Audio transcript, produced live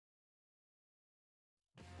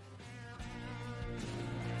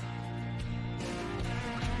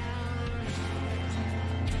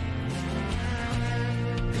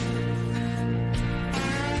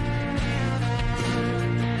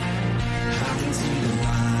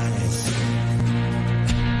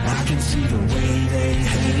see the way they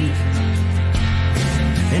hate.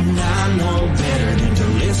 And I know better than to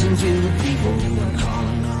listen to the people who are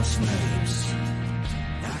calling us names.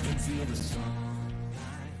 I can feel the sunlight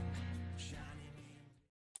shining.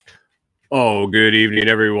 Oh, good evening,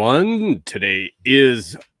 everyone. Today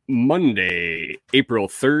is Monday, April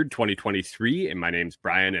 3rd, 2023, and my name's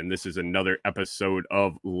Brian, and this is another episode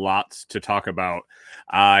of Lots to Talk About.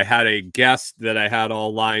 I had a guest that I had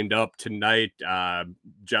all lined up tonight,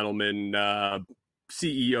 gentleman,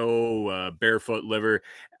 CEO,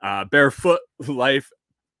 Barefoot Life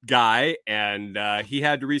guy, and he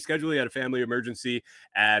had to reschedule. He had a family emergency,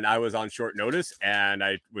 and I was on short notice, and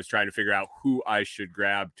I was trying to figure out who I should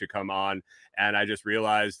grab to come on, and I just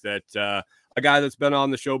realized that a guy that's been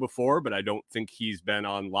on the show before, but I don't think he's been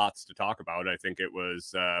on Lots to Talk About. I think it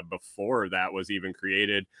was before that was even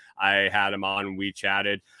created. I had him on, we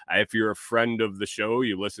chatted. If you're a friend of the show,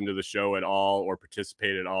 you listen to the show at all or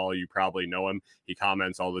participate at all, you probably know him. He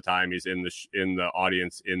comments all the time. He's in the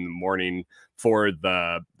audience in the morning for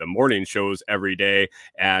the morning shows every day.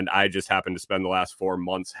 And I just happened to spend the last 4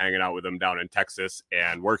 months hanging out with him down in Texas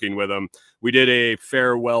and working with him. We did a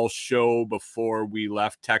farewell show before we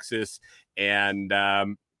left Texas. And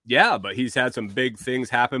but he's had some big things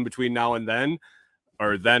happen between now and then,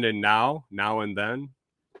 or then and now and then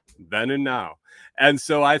and now. And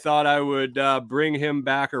so I thought I would bring him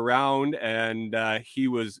back around, and he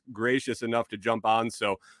was gracious enough to jump on.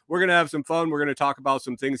 So we're going to have some fun. We're going to talk about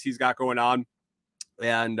some things he's got going on,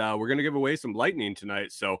 and we're going to give away some lightning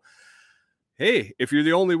tonight. So, hey, if you're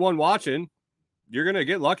the only one watching, you're going to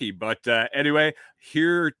get lucky. But anyway,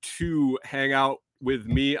 here to hang out with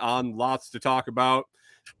me on Lots to Talk About,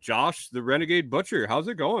 Josh, the Renegade Butcher. How's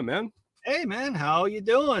it going, man? Hey, man, how you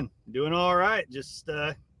doing? Doing all right. Just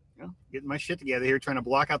getting my shit together here, trying to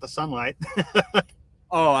block out the sunlight.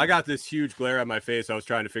 Oh, I got this huge glare on my face. I was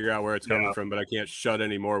trying to figure out where it's coming from, but I can't shut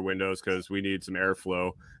any more windows because we need some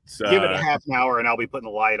airflow. Give it a half an hour and I'll be putting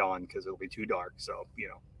the light on because it'll be too dark. So,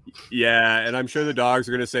 Yeah, and I'm sure the dogs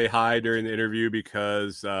are going to say hi during the interview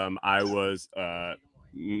because I was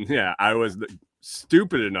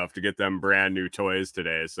stupid enough to get them brand new toys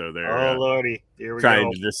today, so they're Lordy, here we trying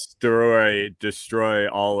go. to destroy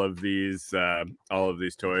all of these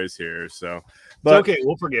toys here. So, but it's okay,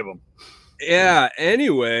 we'll forgive them. Yeah.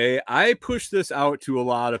 Anyway, I push this out to a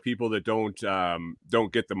lot of people that don't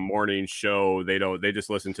get the morning show. They just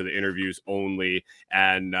listen to the interviews only,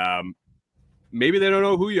 and maybe they don't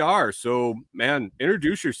know who you are. So, man,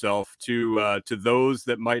 introduce yourself to those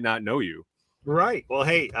that might not know you. Right. Well,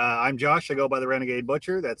 hey, I'm Josh. I go by the Renegade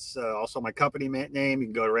Butcher. That's also my company name. You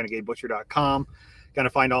can go to renegadebutcher.com, kind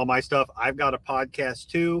of find all my stuff. I've got a podcast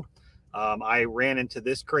too. I ran into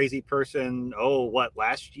this crazy person, early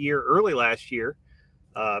last year.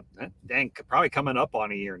 Probably coming up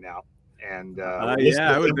on a year now. And I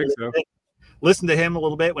would think so. Listened to him a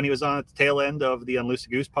little bit when he was on at the tail end of the Unloose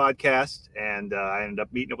the Goose podcast. And I ended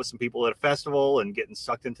up meeting up with some people at a festival and getting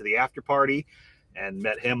sucked into the after party and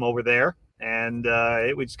met him over there. And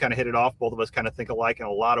we just kind of hit it off. Both of us kind of think alike in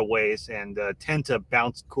a lot of ways and tend to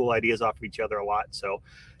bounce cool ideas off of each other a lot. So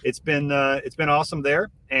it's been awesome there.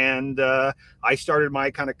 And I started my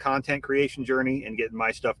kind of content creation journey and getting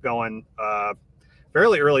my stuff going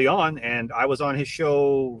fairly early on. And I was on his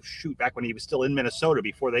show, back when he was still in Minnesota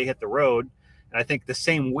before they hit the road. And I think the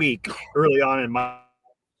same week, early on in my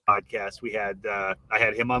podcast, I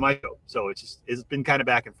had him on my show. So it's been kind of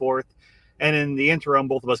back and forth. And in the interim,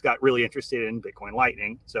 both of us got really interested in Bitcoin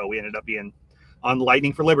Lightning. So we ended up being on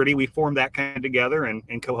Lightning for Liberty. We formed that kind of together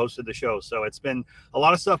and co-hosted the show. So it's been a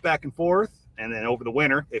lot of stuff back and forth. And then over the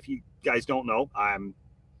winter, if you guys don't know, I'm,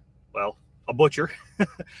 a butcher.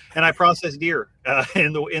 And I process deer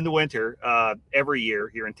in the winter every year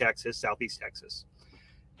here in Texas, Southeast Texas.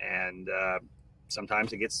 And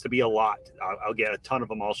sometimes it gets to be a lot. I'll get a ton of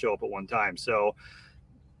them all show up at one time. So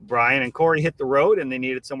Brian and Corey hit the road and they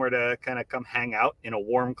needed somewhere to kind of come hang out in a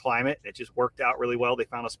warm climate. It just worked out really well. They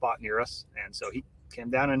found a spot near us. And so he came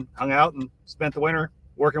down and hung out and spent the winter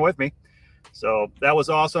working with me. So that was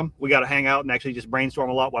awesome. We got to hang out and actually just brainstorm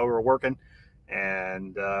a lot while we were working.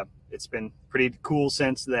 And it's been pretty cool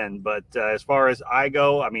since then. But as far as I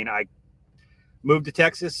go, I moved to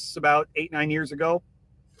Texas about 8-9 years ago.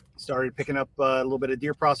 Started picking up a little bit of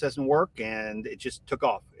deer processing work, and it just took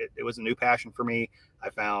off. It was a new passion for me.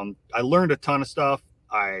 I learned a ton of stuff.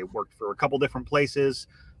 I worked for a couple different places,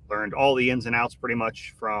 learned all the ins and outs pretty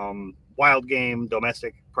much from wild game,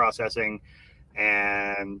 domestic processing,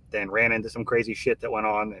 and then ran into some crazy shit that went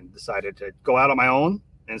on and decided to go out on my own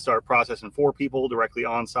and start processing for people directly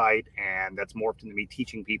on site. And that's morphed into me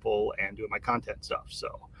teaching people and doing my content stuff. So,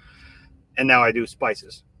 and now I do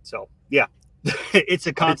spices. So yeah, it's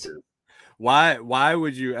a constant. Why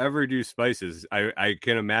would you ever do spices? I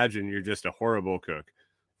can imagine you're just a horrible cook.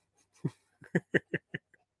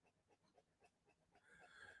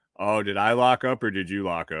 Oh, did I lock up or did you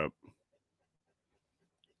lock up?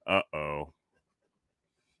 Uh-oh.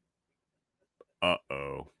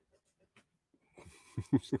 Uh-oh.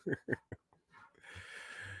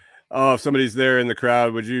 Oh, if somebody's there in the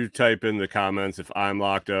crowd, would you type in the comments if I'm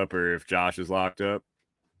locked up or if Josh is locked up?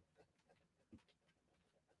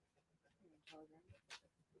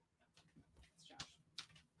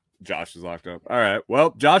 Josh is locked up. All right.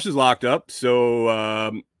 Well, Josh is locked up.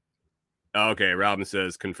 So, okay. Robin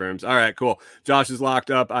says confirms. All right, cool. Josh is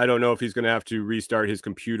locked up. I don't know if he's going to have to restart his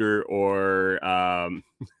computer or,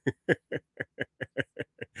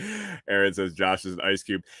 Aaron says Josh is an ice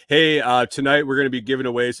cube. Hey, tonight we're going to be giving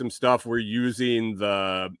away some stuff. We're using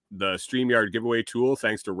the StreamYard giveaway tool,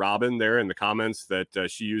 thanks to Robin there in the comments that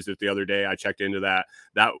she used it the other day. I checked into that.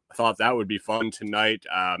 Thought that would be fun tonight,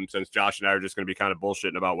 since Josh and I are just going to be kind of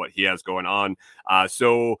bullshitting about what he has going on.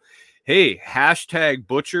 So, hey, hashtag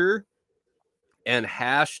Butcher and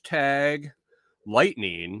hashtag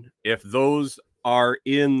Lightning, if those are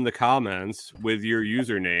in the comments with your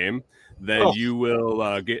username, then you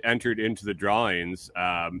will get entered into the drawings.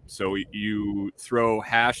 So you throw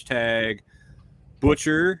hashtag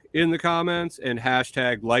Butcher in the comments and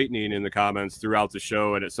hashtag Lightning in the comments throughout the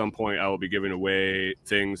show. And at some point, I will be giving away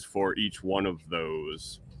things for each one of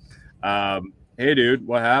those. Hey, dude,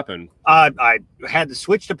 what happened? I had to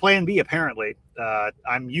switch to Plan B, apparently.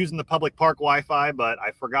 I'm using the public park Wi-Fi, but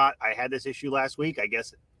I forgot I had this issue last week. I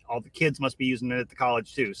guess all the kids must be using it at the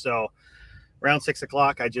college, too. So around 6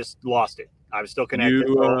 o'clock, I just lost it. I was still connected.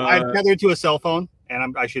 I'm tethered to a cell phone,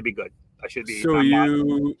 and I should be good. I should be. So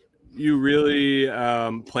you really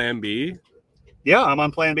Plan B? Yeah, I'm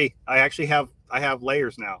on Plan B. I actually have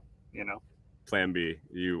layers now. Plan B.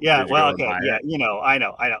 Yeah. Well, okay. Yeah. I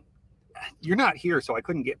know. You're not here, so I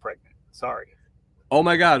couldn't get pregnant. Sorry. Oh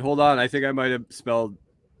my God! Hold on. I think I might have spelled.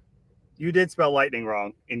 You did spell lightning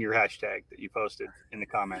wrong in your hashtag that you posted in the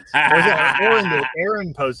comments.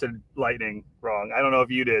 Aaron posted lightning wrong. I don't know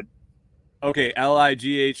if you did. Okay,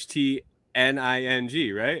 Lightning,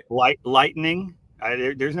 right? Lightning.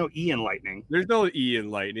 There's no E in lightning. There's no E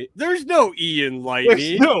in lightning. There's no E in lightning.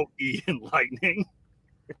 There's no E in lightning.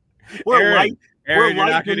 Aaron, you're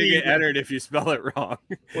not going to get entered if you spell it wrong.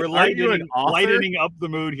 We're lightening up the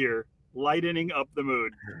mood here. Lightening up the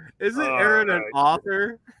mood. Isn't Aaron an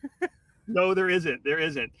author? No, there isn't. What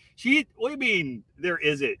do you mean there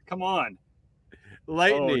isn't? Come on.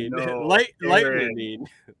 Lightning. Oh, no. Lightning.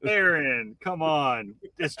 Aaron, come on.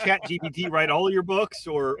 Does ChatGPT write all of your books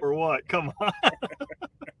or what? Come on.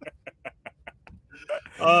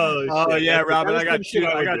 Oh yeah, Robin. I got two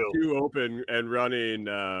open and running.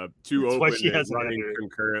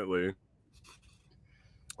 Concurrently.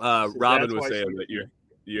 Robin was saying that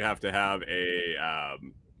you have to have a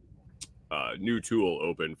new tool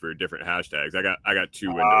open for different hashtags. I got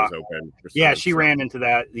two windows open. Yeah, she ran into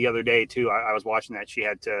that the other day too. I was watching that. She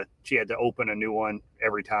had to open a new one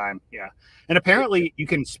every time. Yeah, and apparently you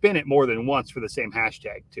can spin it more than once for the same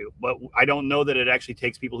hashtag too. But I don't know that it actually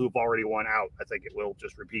takes people who've already won out. I think it will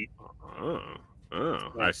just repeat.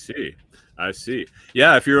 Oh, I see.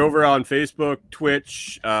 Yeah, if you're over on Facebook,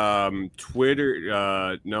 Twitch,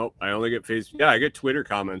 Twitter, nope, I only get Facebook. Yeah, I get Twitter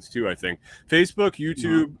comments too, I think. Facebook,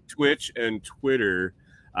 YouTube, Twitch, and Twitter.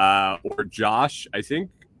 Or Josh, I think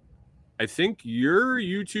your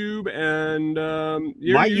YouTube and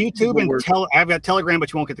my YouTube and I've got Telegram,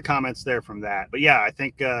 but you won't get the comments there from that. But yeah, I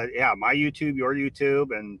think my YouTube, your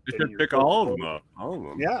YouTube, and you should pick all of them up. All of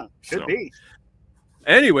them. Yeah, should be.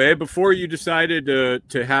 Anyway, before you decided to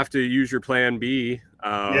have to use your Plan B,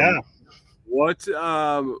 what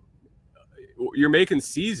you're making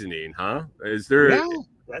seasoning, huh? Is there? Yeah,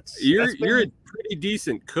 you're a pretty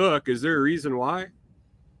decent cook. Is there a reason why?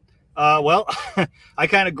 Well, I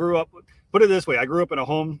kind of grew up. Put it this way: I grew up in a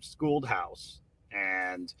homeschooled house,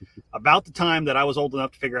 and about the time that I was old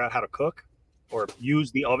enough to figure out how to cook or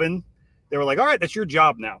use the oven, they were like, "All right, that's your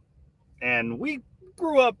job now." And we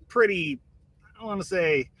grew up pretty. I want to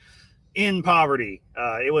say in poverty.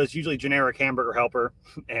 It was usually generic hamburger helper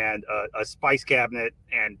and a spice cabinet,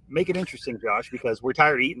 and make it interesting, Josh, because we're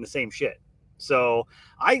tired of eating the same shit. So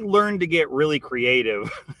I learned to get really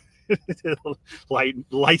creative.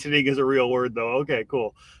 Lightening is a real word though. Okay,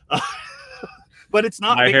 cool. But it's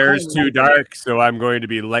not. My hair is too dark, so I'm going to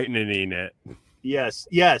be lightening it. Yes,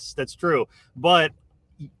 that's true. But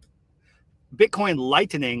Bitcoin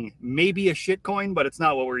Lightning may be a shit coin, but it's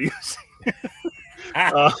not what we're using.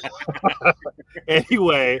 Uh,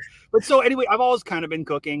 anyway, I've always kind of been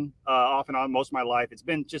cooking off and on most of my life. It's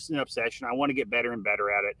been just an obsession. I want to get better and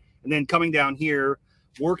better at it. And then coming down here,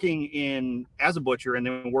 working as a butcher, and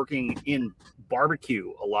then working in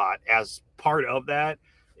barbecue a lot as part of that,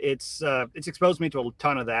 it's exposed me to a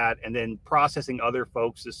ton of that. And then processing other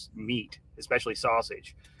folks' meat, especially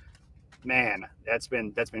sausage. Man, that's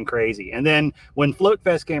been crazy. And then when Float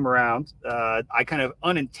Fest came around, I kind of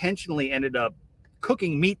unintentionally ended up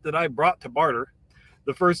cooking meat that I brought to barter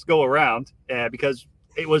the first go around because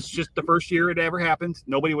it was just the first year it ever happened.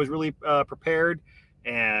 Nobody was really prepared.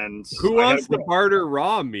 And who wants to barter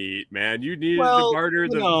raw meat, man? You needed to barter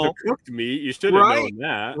the cooked meat. You should have known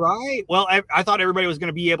that. Right. Well, I thought everybody was going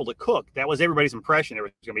to be able to cook. That was everybody's impression. There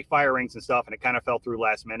was going to be fire rings and stuff, and it kind of fell through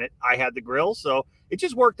last minute. I had the grill, so it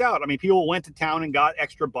just worked out. I mean, people went to town and got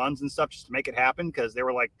extra buns and stuff just to make it happen because they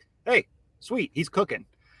were like, hey, sweet, he's cooking.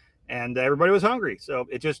 And everybody was hungry. So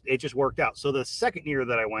it just worked out. So the second year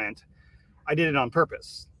that I went, I did it on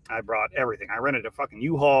purpose. I brought everything. I rented a fucking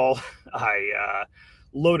U-Haul. I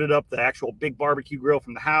loaded up the actual big barbecue grill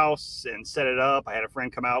from the house and set it up. I had a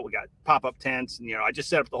friend come out. We got pop-up tents. And, I just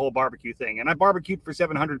set up the whole barbecue thing. And I barbecued for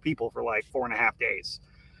 700 people for like 4.5 days.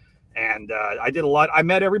 And I did a lot. I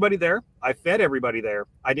met everybody there. I fed everybody there.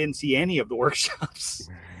 I didn't see any of the workshops.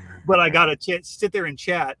 But I got to sit there and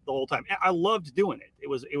chat the whole time. I loved doing it.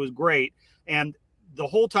 It was great. And the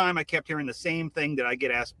whole time I kept hearing the same thing that I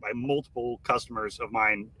get asked by multiple customers of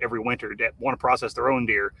mine every winter that want to process their own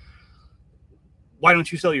deer. Why don't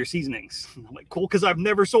you sell your seasonings? I'm like, cool, because I've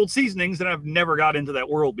never sold seasonings and I've never got into that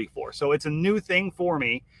world before. So it's a new thing for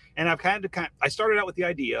me. And I started out with the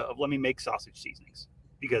idea of let me make sausage seasonings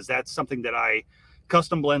because that's something that I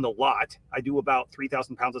custom blend a lot. I do about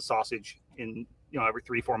 3,000 pounds of sausage in every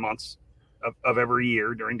 3-4 months of every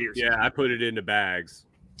year during deer season. Yeah, I put it into bags.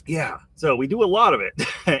 Yeah, so we do a lot of it.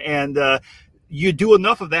 And you do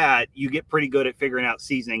enough of that, you get pretty good at figuring out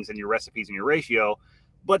seasonings and your recipes and your ratio.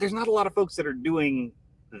 But there's not a lot of folks that are doing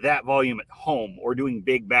that volume at home or doing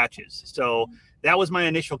big batches. So that was my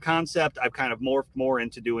initial concept. I've kind of morphed more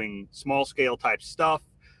into doing small scale type stuff.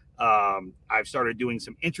 I've started doing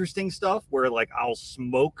some interesting stuff where like I'll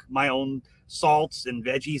smoke my own salts and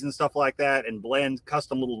veggies and stuff like that and blend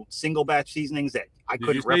custom little single batch seasonings that I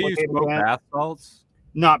couldn't replicate. Bath salts?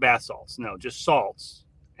 Not bath salts. No, just salts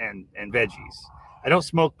and veggies. I don't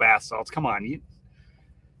smoke bath salts. Come on.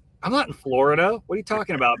 I'm not in Florida. What are you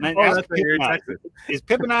talking about, man? That's right, Texas. Is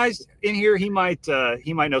Pippinized in here? He might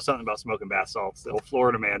know something about smoking bath salts, the whole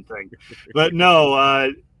Florida man thing. But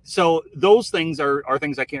no, so those things are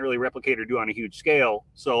things I can't really replicate or do on a huge scale.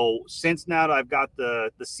 So since now that I've got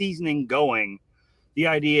the seasoning going, the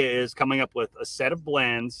idea is coming up with a set of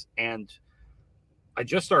blends, and I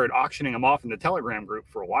just started auctioning them off in the Telegram group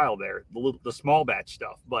for a while there, the small batch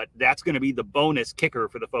stuff. But that's going to be the bonus kicker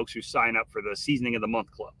for the folks who sign up for the Seasoning of the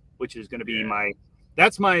Month Club, which is going to be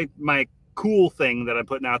my cool thing that I'm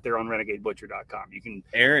putting out there on renegadebutcher.com. You can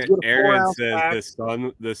Aaron says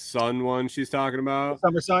the sun one she's talking about.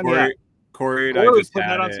 Summer sun, Corey and I just put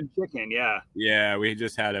had that on it. some chicken, yeah. Yeah, we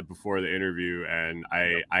just had it before the interview, and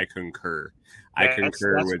I concur. That's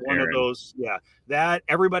with one Aaron. Of those, yeah. That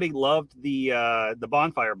everybody loved the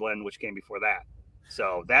bonfire blend, which came before that.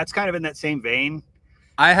 So that's kind of in that same vein.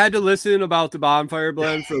 I had to listen about the bonfire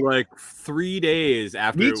blend for like 3 days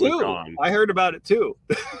after it was gone. I heard about it too.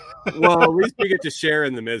 Well, at least we get to share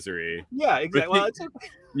in the misery. Yeah, exactly. Well,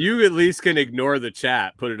 you at least can ignore the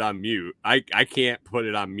chat, put it on mute. I can't put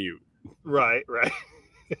it on mute. Right.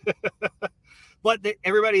 But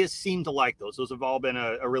everybody has seemed to like those. Those have all been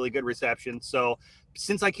a really good reception. So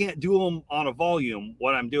since I can't do them on a volume,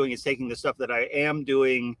 what I'm doing is taking the stuff that I am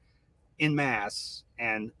doing in mass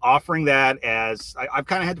and offering that as I've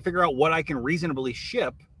kind of had to figure out what I can reasonably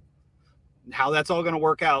ship, how that's all going to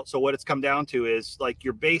work out. So what it's come down to is like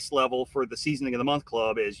your base level for the Seasoning of the Month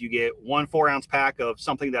Club is you get 1 4-ounce pack of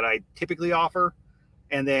something that I typically offer.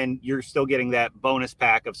 And then you're still getting that bonus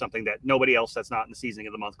pack of something that nobody else that's not in the Seasoning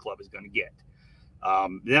of the Month Club is going to get.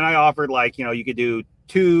 Then I offered you could do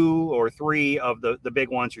 2 or 3 of the big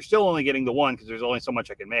ones. You're still only getting the one because there's only so much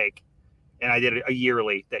I can make. And I did a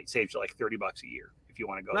yearly that saves you like $30 a year if you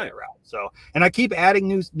want to go that route. So, and I keep adding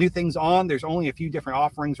new things on. There's only a few different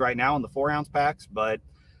offerings right now in the 4-ounce packs, but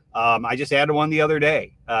I just added one the other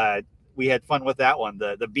day. We had fun with that one.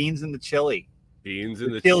 The beans and the chili. Beans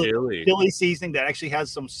and the chili seasoning that actually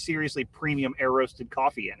has some seriously premium air roasted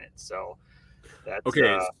coffee in it. So that's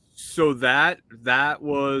okay. So that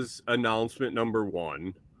was announcement number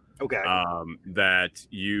 1. Okay. That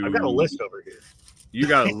I've got a list over here. You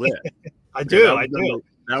got a list. I do.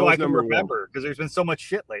 That so was I can number remember because there's been so much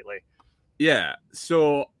shit lately. Yeah.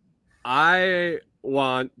 So I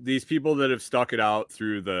want these people that have stuck it out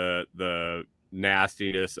through the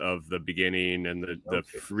nastiness of the beginning and the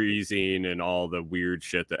Okay. freezing and all the weird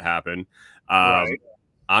shit that happened. Right.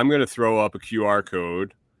 I'm going to throw up a QR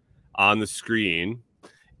code on the screen.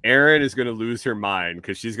 Erin is going to lose her mind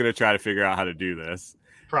because she's going to try to figure out how to do this.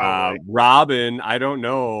 Probably. Robin, I don't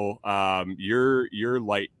know. Your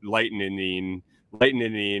lightning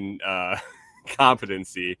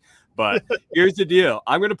competency, but here's the deal.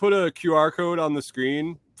 I'm going to put a QR code on the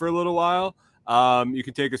screen for a little while. You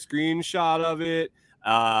can take a screenshot of it,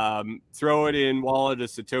 throw it in Wallet of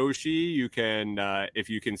Satoshi. You can, if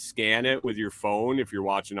you can scan it with your phone, if you're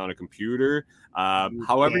watching on a computer,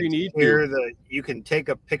 however you need to. You can take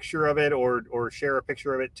a picture of it or share a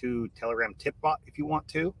picture of it to Telegram tip bot if you want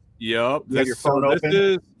to. Yep. You have your phone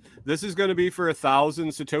open. This is going to be for 1,000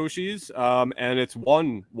 Satoshis, and it's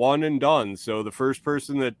one and done. So the first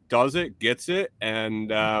person that does it gets it,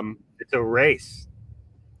 and it's a race.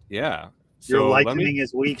 Yeah. Your lightning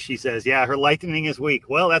is weak, she says. Yeah, her lightning is weak.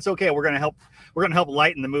 Well, that's okay. We're gonna help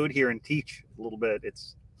lighten the mood here and teach a little bit.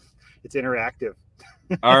 It's interactive.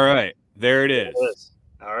 All right, there it is.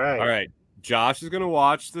 All right. Josh is gonna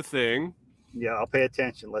watch the thing. Yeah, I'll pay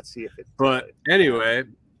attention. Let's see if it. But anyway,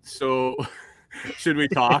 so should we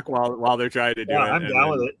talk while they're trying to do it? I'm down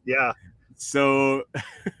with it. Yeah. So.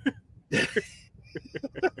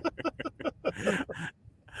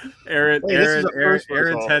 Aaron's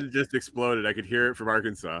head just exploded. I could hear it from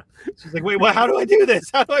Arkansas. She's like, wait, how do I do this?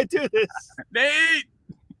 How do I do this? Nate!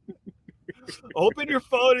 Open your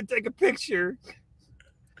phone and take a picture.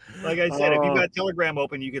 Like I said, if you've got Telegram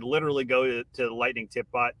open, you could literally go to the Lightning Tip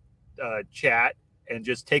Bot chat and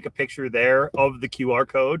just take a picture there of the QR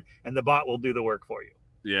code, and the bot will do the work for you.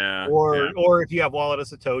 Yeah. Or if you have Wallet of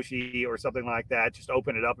Satoshi or something like that, just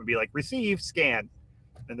open it up and be like, receive, scan.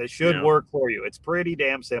 And they should work for you. It's pretty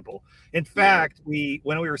damn simple. In fact, when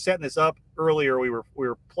we were setting this up earlier, we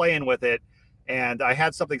were playing with it, and I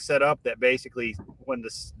had something set up that basically, when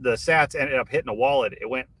the sats ended up hitting a wallet, it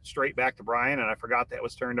went straight back to Brian, and I forgot that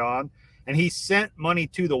was turned on. And he sent money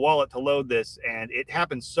to the wallet to load this, and it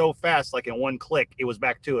happened so fast, like in one click, it was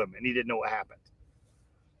back to him, and he didn't know what happened.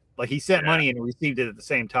 Like he sent money and received it at the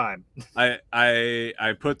same time. I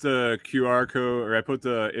put the QR code, or I put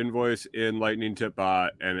the invoice in Lightning Tip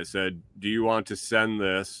Bot, and it said, "Do you want to send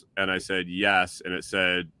this?" And I said yes, and it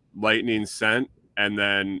said Lightning sent, and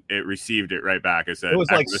then it received it right back. It said it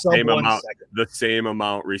was like the same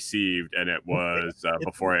amount received, and it was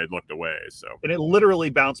before I had looked away. So and it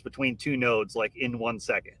literally bounced between two nodes like in 1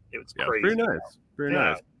 second. It was crazy. Pretty nice. Pretty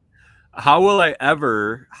nice. How will I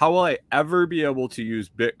ever be able to use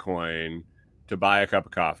Bitcoin to buy a cup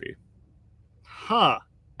of coffee?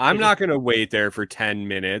 I'm not going to wait there for 10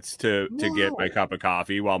 minutes to get my cup of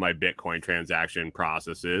coffee while my Bitcoin transaction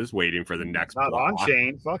processes, waiting for the next block. On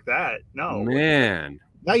chain. Fuck that. No, man.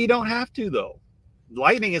 No, you don't have to though.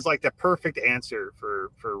 Lightning is like the perfect answer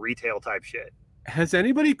for retail type shit. Has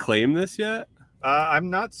anybody claimed this yet? I'm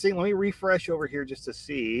not seeing. Let me refresh over here just to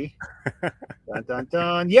see. Dun, dun,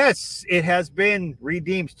 dun. Yes, it has been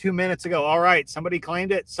redeemed 2 minutes ago. All right, somebody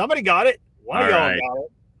claimed it. Somebody got it. One of y'all got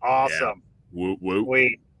it. Awesome. Yeah. Whoop whoop.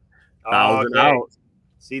 Wait. 1,000 out.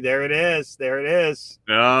 See, there it is. There it is.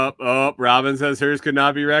 Oh, Robin says hers could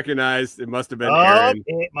not be recognized. It must have been Aaron.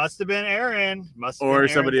 It must have been Aaron. Or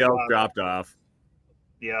somebody else dropped off.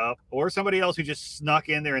 Yep. Or somebody else who just snuck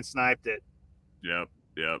in there and sniped it. Yep.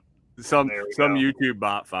 Some YouTube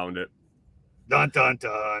bot found it. Dun dun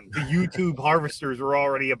dun. The YouTube harvesters were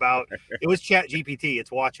already about. It was ChatGPT.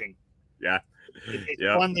 It's watching. Yeah. It's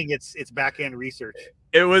funding its back end research.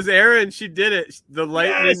 It was Aaron. She did it. The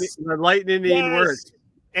lightning worked.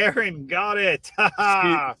 Aaron got it.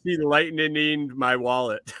 She lightninged my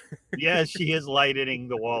wallet. Yes, she is lightening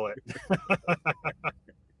the wallet.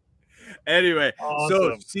 Anyway,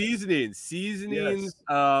 awesome. So seasonings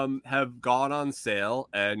have gone on sale,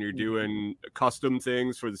 and you're doing custom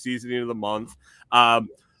things for the seasoning of the month.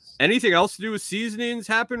 Anything else to do with seasonings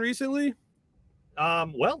happen recently?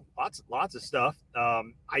 Well, lots of stuff.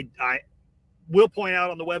 I will point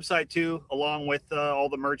out on the website too, along with all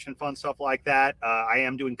the merch and fun stuff like that. I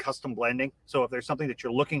am doing custom blending. So if there's something that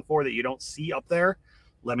you're looking for that you don't see up there,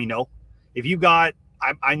 let me know. If you got,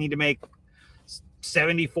 I need to make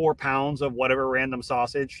 74 pounds of whatever random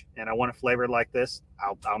sausage, and I want it flavored like this,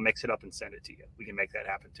 I'll mix it up and send it to you. We can make that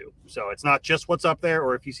happen too. So it's not just what's up there,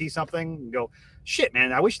 or if you see something, you go, shit,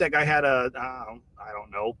 man, I wish that guy had a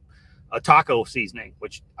taco seasoning,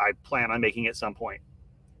 which I plan on making at some point.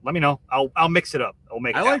 Let me know. I'll mix it up.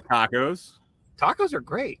 I like tacos. Tacos are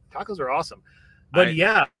great. Tacos are awesome. But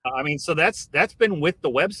yeah, I mean, so that's been with the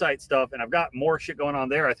website stuff, and I've got more shit going on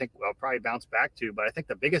there. I think I'll probably bounce back to, but I think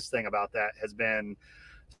the biggest thing about that has been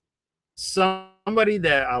somebody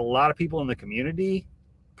that a lot of people in the community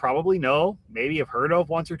probably know, maybe have heard of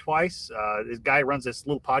once or twice. This guy runs this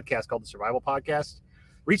little podcast called the Survival Podcast.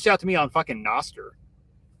 Reached out to me on fucking Noster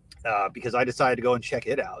because I decided to go and check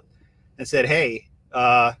it out, and said, "Hey,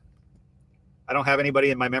 I don't have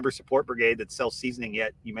anybody in my member support brigade that sells seasoning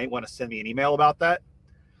yet. You may want to send me an email about that."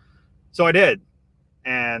 So I did.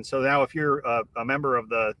 And so now if you're a member of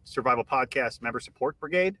the Survival Podcast member support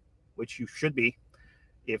brigade, which you should be,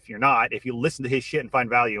 if you're not, if you listen to his shit and find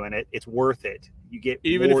value in it, it's worth it. You get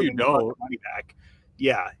even more if you than don't money back.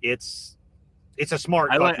 Yeah, it's a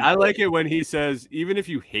smart. I like it when he says, even if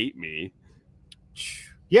you hate me.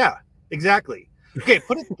 Yeah, exactly. Okay,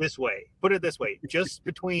 put it this way. Just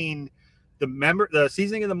between the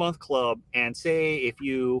seasoning of the month club, and say if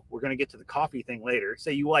we're going to get to the coffee thing later,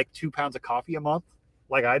 say you like 2 pounds of coffee a month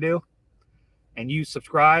like I do, and you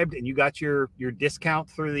subscribed and you got your discount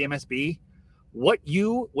through the MSB, what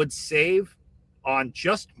you would save on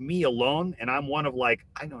just me alone, and I'm one of I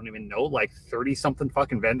don't even know, 30 something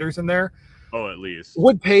fucking vendors in there, at least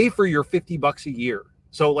would pay for your $50 a year.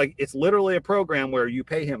 So it's literally a program where you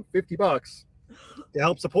pay him $50 to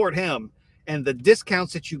help support him. And the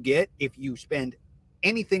discounts that you get if you spend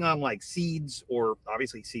anything on seeds or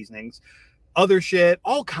obviously seasonings, other shit,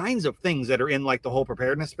 all kinds of things that are in the whole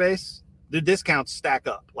preparedness space, the discounts stack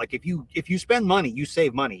up. If you spend money, you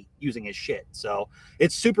save money using his shit. So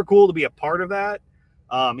it's super cool to be a part of that.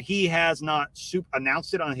 He has not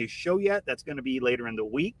announced it on his show yet. That's going to be later in the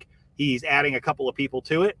week. He's adding a couple of people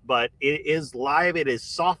to it, but it is live. It is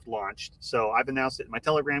soft launched. So I've announced it in my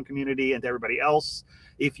Telegram community and to everybody else.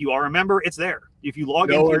 If you are a member, it's there. If you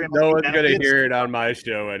log into your no one's going to hear it on my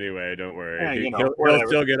show anyway. Don't worry. Yeah, he'll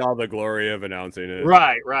still get all the glory of announcing it.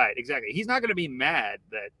 Right. Exactly. He's not going to be mad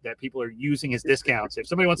that people are using his discounts. If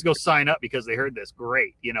somebody wants to go sign up because they heard this,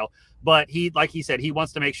 great. But like he said, he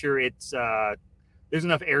wants to make sure it's there's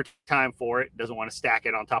enough airtime for it. Doesn't want to stack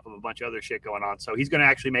it on top of a bunch of other shit going on. So he's going to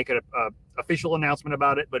actually make an official announcement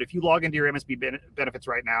about it. But if you log into your MSB benefits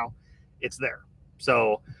right now, it's there.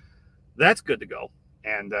 So that's good to go.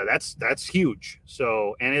 And that's huge.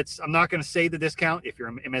 So, and I'm not going to say the discount. If you're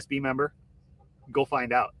an MSB member, go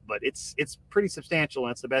find out. But it's pretty substantial,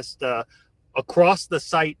 and it's the best across the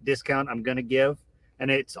site discount I'm going to give. And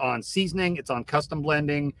it's on seasoning, it's on custom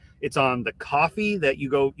blending, it's on the coffee that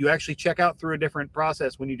you actually check out through a different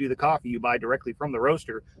process. When you do the coffee, you buy directly from the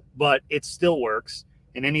roaster, but it still works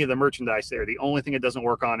in any of the merchandise there. The only thing it doesn't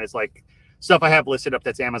work on is stuff I have listed up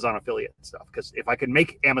that's Amazon affiliate stuff. Because if I could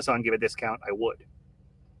make Amazon give a discount, I would.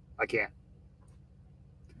 I can't.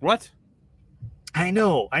 What? I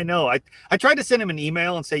know. I tried to send him an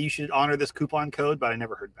email and say you should honor this coupon code, but I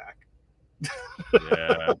never heard back.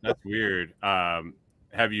 Yeah, that's weird.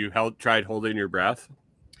 Have you tried holding your breath?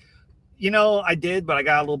 I did, but I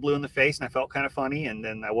got a little blue in the face and I felt kind of funny. And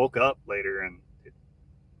then I woke up later and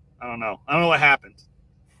I don't know what happened.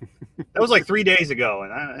 That was 3 days ago.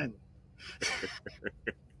 And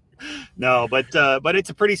no, but it's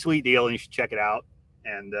a pretty sweet deal and you should check it out.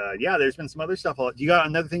 And there's been some other stuff. You got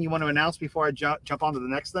another thing you want to announce before I jump on to the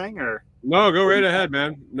next thing, or no? Go right ahead,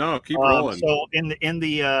 man. No, keep rolling. So in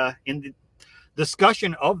the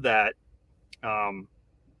discussion of that,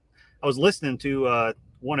 I was listening to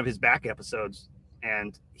one of his back episodes,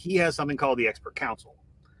 and he has something called the Expert Council,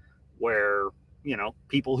 where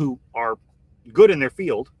people who are good in their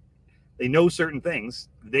field, they know certain things.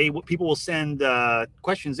 People will send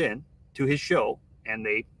questions in to his show, and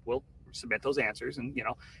they will submit those answers. And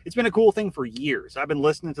it's been a cool thing for years. I've been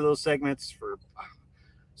listening to those segments for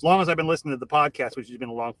as long as I've been listening to the podcast, which has been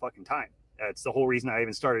a long fucking time. It's the whole reason I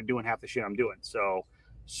even started doing half the shit I'm doing. So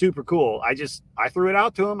super cool. I threw it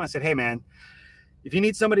out to him. I said, hey man, if you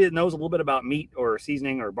need somebody that knows a little bit about meat or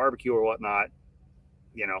seasoning or barbecue or whatnot,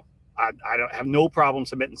 I don't have no problem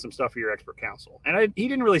submitting some stuff for your Expert Council. And he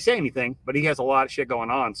didn't really say anything, but he has a lot of shit going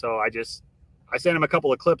on. So I sent him a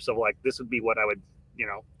couple of clips of this would be what I would,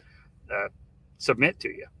 submit to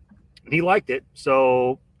you. And he liked it.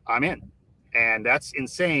 So I'm in. And that's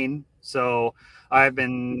insane. So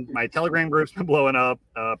my Telegram group's been blowing up.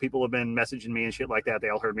 People have been messaging me and shit like that. They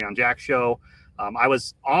all heard me on Jack's show. I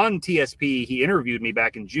was on TSP. He interviewed me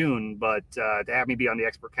back in June, but to have me be on the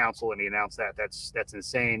Expert Council and he announced that's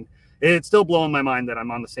insane. It's still blowing my mind that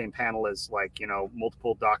I'm on the same panel as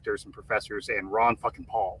multiple doctors and professors and Ron fucking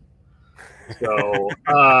Paul. So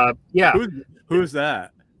yeah. Who's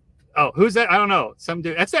that? Oh, who's that? I don't know. Some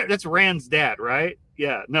dude. That's Rand's dad, right?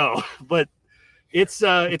 Yeah, no, but it's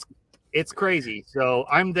it's crazy. So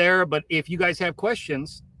I'm there, but if you guys have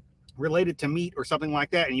questions related to meat or something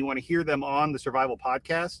like that, and you want to hear them on the Survival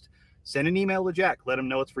Podcast, send an email to Jack. Let him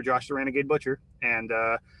know it's for Josh the Renegade Butcher. And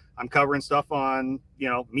I'm covering stuff on,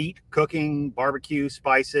 meat, cooking, barbecue,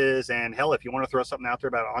 spices, and hell, if you want to throw something out there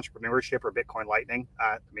about entrepreneurship or Bitcoin Lightning,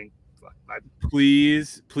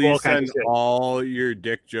 please send all your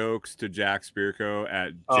dick jokes to Jack Spirko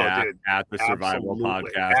at the Survival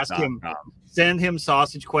Podcast. Ask him, send him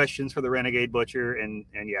sausage questions for the Renegade Butcher, and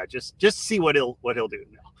yeah, just see what he'll do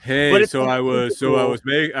now. Hey, I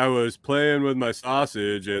was playing with my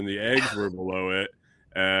sausage and the eggs were below it.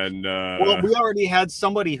 And well, we already had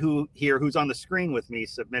somebody who's on the screen with me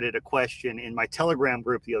submitted a question in my Telegram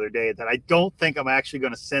group the other day that I don't think I'm actually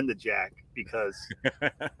going to send to Jack, because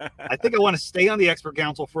I think I want to stay on the expert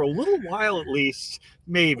council for a little while at least,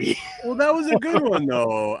 maybe. Well, that was a good one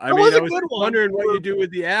though. I was wondering what you do with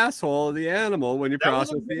the asshole of the animal when you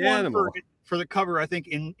process the animal. For the cover, I think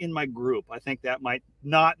in my group, I think that might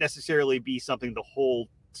not necessarily be something the whole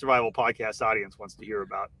Survival Podcast audience wants to hear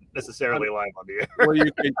about necessarily live on the air. Well,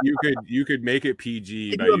 you could make it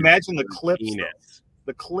PG. Can you imagine the clips?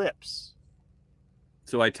 The clips.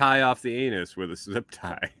 So I tie off the anus with a zip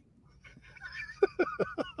tie.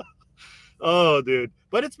 Oh, dude!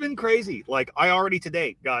 But it's been crazy. Like, I already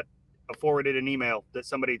today got forwarded an email that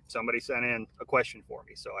somebody sent in a question for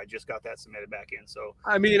me, so I just got that submitted back in. So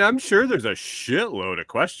I mean, I'm sure there's a shitload of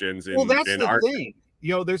questions. That's the thing.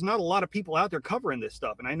 There's not a lot of people out there covering this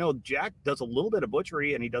stuff. And I know Jack does a little bit of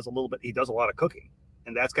butchery and he does a lot of cooking,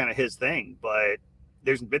 and that's kind of his thing, but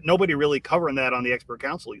there's been nobody really covering that on the expert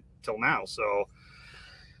council till now. So,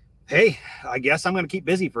 hey, I guess I'm going to keep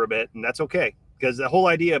busy for a bit, and that's okay. Because the whole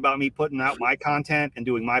idea about me putting out my content and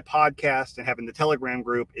doing my podcast and having the Telegram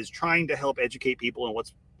group is trying to help educate people in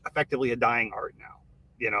what's effectively a dying art now,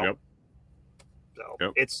 Yep.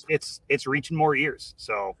 So it's reaching more ears.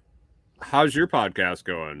 So how's your podcast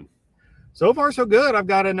going? So far, so good. I've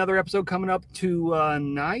got another episode coming up tomorrow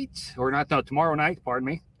night,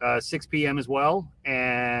 6 p.m. as well.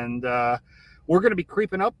 And we're going to be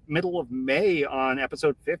creeping up middle of May on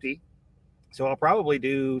episode 50. So I'll probably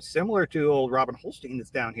do similar to old Robin Holstein that's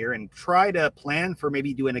down here and try to plan for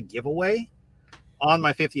maybe doing a giveaway on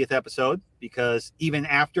my 50th episode, because even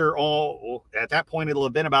after at that point, it'll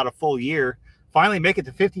have been about a full year. Finally make it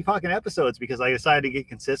to 50 fucking episodes, because I decided to get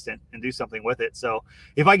consistent and do something with it. So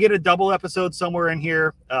if I get a double episode somewhere in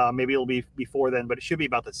here, maybe it'll be before then, but it should be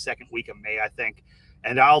about the second week of May, I think.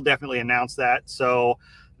 And I'll definitely announce that. So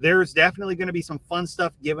there's definitely going to be some fun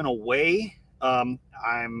stuff given away.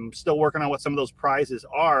 I'm still working on what some of those prizes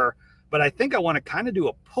are, but I think I want to kind of do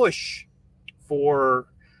a push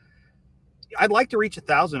I'd like to reach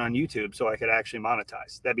 1,000 on YouTube so I could actually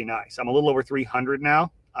monetize. That'd be nice. I'm a little over 300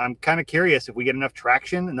 now. I'm kind of curious if we get enough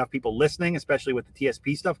traction, enough people listening, especially with the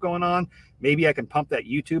TSP stuff going on, maybe I can pump that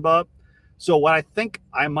YouTube up. So what I think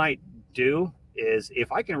I might do is,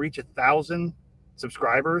 if I can reach 1,000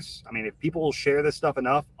 subscribers, I mean, if people will share this stuff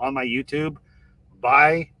enough on my YouTube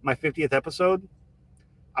by my 50th episode,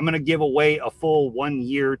 I'm going to give away a full 1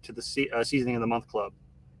 year to the Seasoning of the Month Club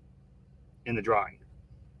in the drawing.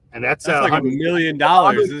 And that's like $1 million,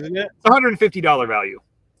 isn't it? It's $150 value.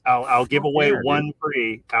 I'll give away one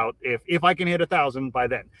free out if I can hit 1,000 by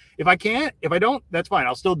then. If I don't, that's fine.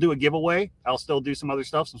 I'll still do a giveaway. I'll still do some other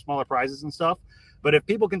stuff, some smaller prizes and stuff. But if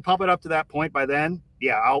people can pump it up to that point by then,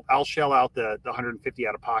 yeah, I'll shell out the 150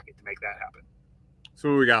 out of pocket to make that happen.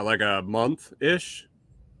 So we got like a month-ish?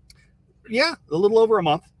 Yeah, a little over a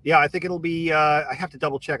month. Yeah, I think it'll be, I have to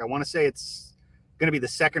double check. I want to say it's going to be the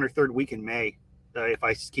second or third week in May if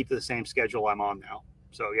I keep to the same schedule I'm on now.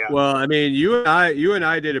 So, yeah. Well, I mean, you and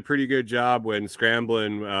I did a pretty good job when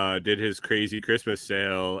Scramblin did his crazy Christmas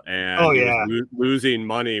sale, and he was losing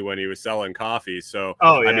money when he was selling coffee. So,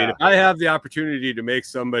 I mean, if I have the opportunity to make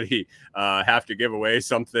somebody have to give away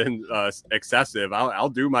something excessive, I'll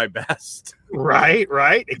do my best. Right,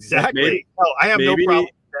 exactly. I have no problem.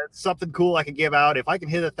 That's something cool I can give out. If I can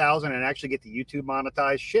hit 1,000 and actually get the YouTube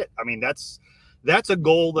monetized, shit. I mean, that's a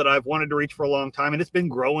goal that I've wanted to reach for a long time, and it's been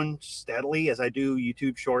growing steadily as I do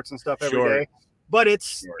YouTube shorts and stuff every day. But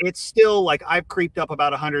it's still like I've creeped up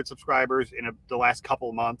about 100 subscribers in the last couple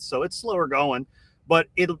of months, so it's slower going. But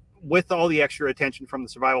with all the extra attention from the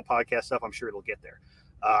Survival Podcast stuff, I'm sure it'll get there.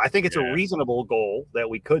 I think it's a reasonable goal that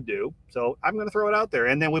we could do, so I'm going to throw it out there,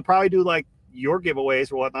 and then we'll probably do like your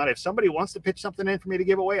giveaways or whatnot. If somebody wants to pitch something in for me to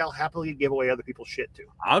give away, I'll happily give away other people's shit too.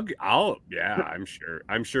 I'm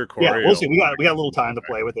sure Corey. Yeah, we'll see. We got a little time to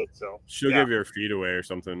play with it, so she'll give your feet away or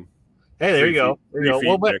something. Hey, there you go.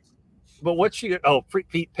 Well, but what's she? Oh,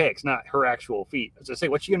 feet pics, not her actual feet. As I say,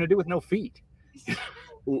 what's she gonna do with no feet?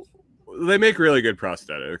 They make really good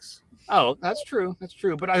prosthetics. Oh, that's true. That's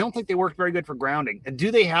true. But I don't think they work very good for grounding. And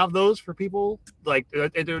do they have those for people? Like,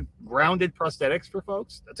 they're grounded prosthetics for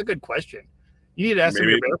folks? That's a good question. You need to ask some of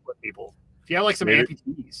your barefoot people. If you have like some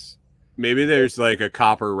amputees. Maybe there's like a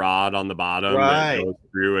copper rod on the bottom Right. that goes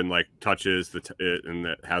through and like touches it, and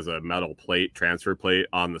that has a metal plate, transfer plate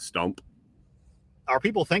on the stump. Are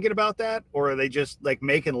people thinking about that, or are they just like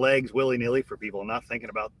making legs willy-nilly for people and not thinking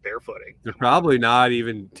about barefooting? They're probably not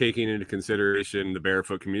even taking into consideration the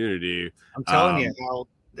barefoot community. I'm telling you how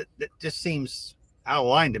that just seems out of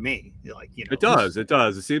line to me. Like, you know, It does. It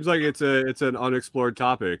seems like it's an unexplored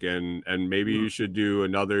topic, and maybe you should do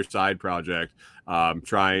another side project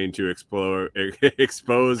trying to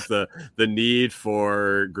expose the need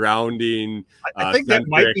for grounding. I think that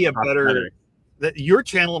might be a better. That your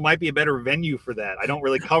channel might be a better venue for that. I don't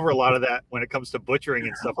really cover a lot of that when it comes to butchering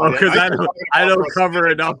and stuff like that. Because I don't cover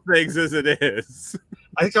enough things as it is.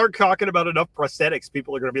 I start talking about enough prosthetics,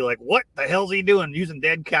 people are going to be like, "What the hell's he doing? Using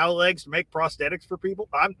dead cow legs to make prosthetics for people?"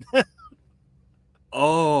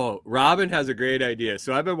 Oh, Robin has a great idea.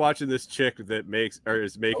 So I've been watching this chick that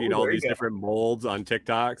is making all these different molds on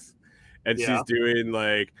TikToks, and she's doing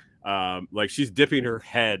like she's dipping her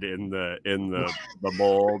head in the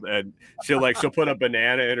mold, and she'll put a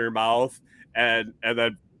banana in her mouth and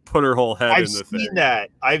then put her whole head in the thing.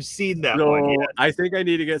 I've seen that so one. Yeah. I think I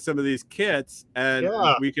need to get some of these kits, and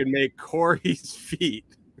we can make Corey's feet.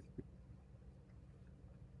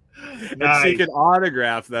 Nice. And she can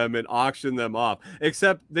autograph them and auction them off.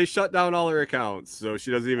 Except they shut down all her accounts, so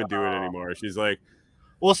she doesn't even do it anymore. She's like,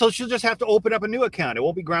 well, so she'll just have to open up a new account. It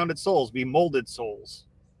won't be Grounded Souls, it'll be Molded Souls.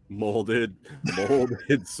 Molded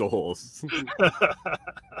souls.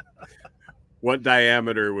 What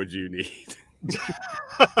diameter would you need?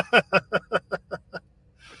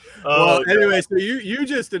 Well, anyway, so you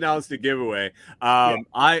just announced a giveaway.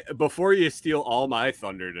 Before you steal all my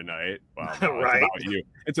thunder tonight, well, no, right?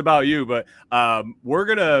 It's about you, but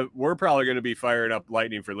we're probably gonna be firing up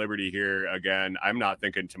Lightning for Liberty here again. I'm not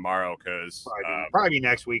thinking tomorrow because probably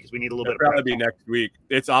next week because we need a little bit. Probably be next week.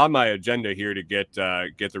 It's on my agenda here to get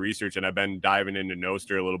the research, and I've been diving into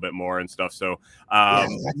Nostr a little bit more and stuff. So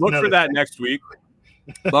look for that next week.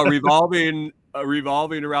 But revolving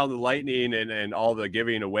around the Lightning and all the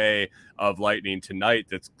giving away of Lightning tonight,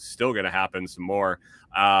 that's still going to happen some more.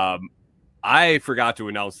 I forgot to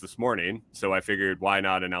announce this morning, so I figured why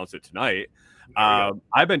not announce it tonight.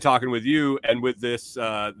 I've been talking with you, and with this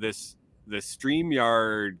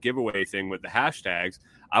StreamYard giveaway thing with the hashtags,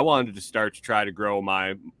 I wanted to start to try to grow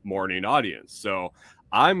my morning audience. So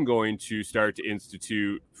I'm going to start to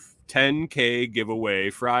institute 10K giveaway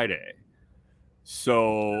Friday.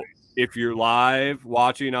 So if you're live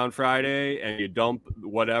watching on Friday and you dump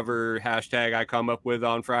whatever hashtag I come up with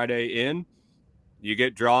on Friday in, you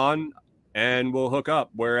get drawn and we'll hook up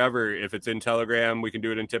wherever. If it's in Telegram, we can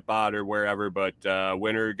do it in Tipbot or wherever, but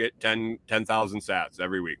winner get 10,000 sats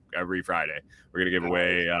every week, every Friday. We're going to give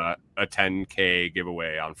away a 10K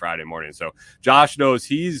giveaway on Friday morning. So Josh knows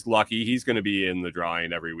he's lucky. He's going to be in the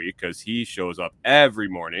drawing every week because he shows up every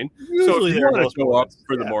morning. Usually so if you want to show up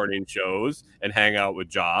for the morning shows and hang out with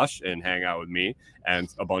Josh and hang out with me and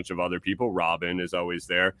a bunch of other people, Robin is always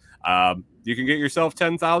there. You can get yourself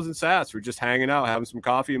 10,000 sats for just hanging out, having some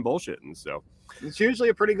coffee and bullshitting. So it's usually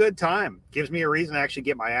a pretty good time. Gives me a reason to actually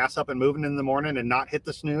get my ass up and moving in the morning and not hit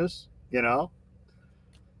the snooze, you know?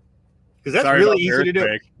 Because that's really easy to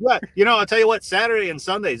do. Yeah, I'll tell you what, Saturday and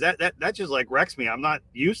Sundays, that just like wrecks me. I'm not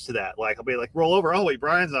used to that. Like I'll be like, roll over. Oh wait,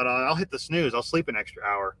 Brian's not on. I'll hit the snooze. I'll sleep an extra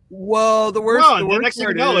hour. Well, the worst next thing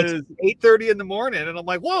you know, it's 8:30 in the morning, and I'm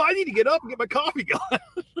like, whoa, I need to get up and get my coffee going.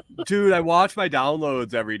 Dude, I watch my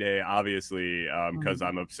downloads every day, obviously, because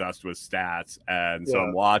I'm obsessed with stats, and so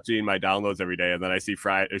I'm watching my downloads every day, and then I see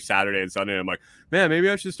Saturday and Sunday, and I'm like, man,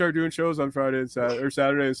 maybe I should start doing shows on Friday and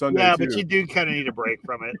Saturday and Sunday. Yeah, but you do kind of need a break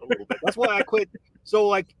from it a little bit. That's why I quit. So,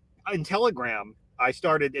 like in Telegram, I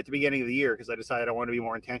started at the beginning of the year because I decided I wanted to be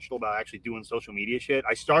more intentional about actually doing social media shit.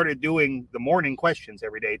 I started doing the morning questions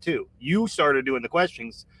every day too. You started doing the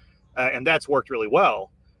questions, and that's worked really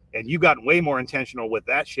well. And you got way more intentional with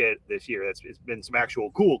that shit this year. It's been some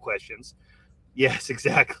actual cool questions. Yes,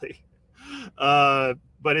 exactly.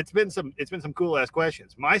 But it's been some cool ass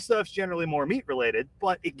questions. My stuff's generally more meat related,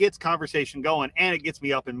 but it gets conversation going and it gets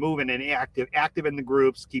me up and moving and active in the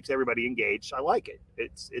groups, keeps everybody engaged. I like it.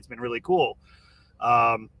 It's been really cool.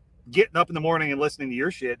 Getting up in the morning and listening to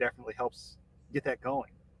your shit definitely helps get that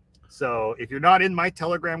going. So if you're not in my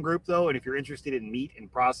Telegram group though, and if you're interested in meat and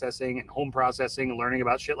processing and home processing and learning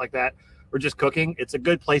about shit like that, or just cooking, it's a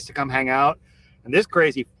good place to come hang out. And this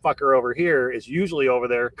crazy fucker over here is usually over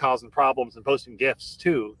there causing problems and posting GIFs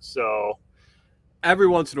too. So every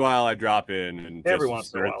once in a while I drop in and every just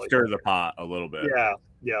once in a while, stir the pot a little bit.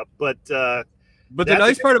 Yeah. But the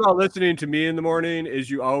nice part about listening to me in the morning is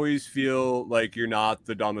you always feel like you're not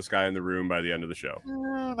the dumbest guy in the room by the end of the show.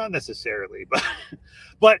 Not necessarily,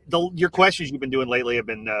 but your questions you've been doing lately have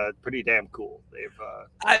been pretty damn cool.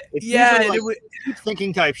 Keep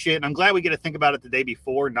thinking type shit, and I'm glad we get to think about it the day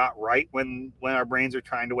before, not right when our brains are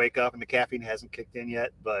trying to wake up and the caffeine hasn't kicked in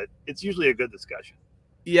yet. But it's usually a good discussion.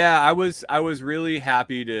 Yeah, I was really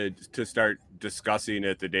happy to start discussing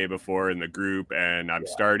it the day before in the group, and I'm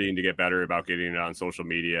starting to get better about getting it on social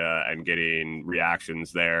media and getting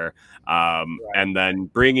reactions there, and then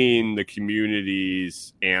bringing the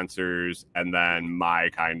community's answers and then my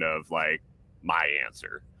kind of like my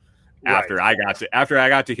answer. After I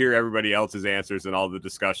got to hear everybody else's answers and all the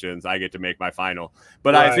discussions, I get to make my final.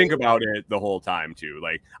 But I think about it the whole time too.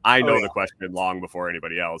 Like I know the question long before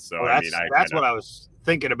anybody else. So that's what I was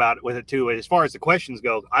thinking about with it too. As far as the questions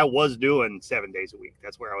go, I was doing 7 days a week.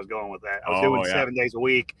 That's where I was going with that. I was doing 7 days a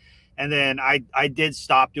week, and then I did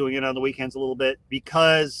stop doing it on the weekends a little bit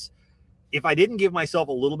because if I didn't give myself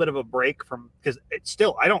a little bit of a break from, because it's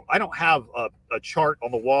still, I don't have a chart on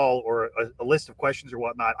the wall or a list of questions or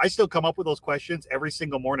whatnot. I still come up with those questions every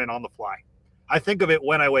single morning on the fly. I think of it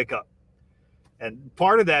when I wake up. And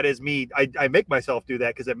part of that is me. I make myself do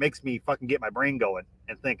that because it makes me fucking get my brain going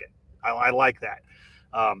and thinking. I like that.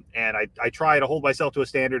 And I try to hold myself to a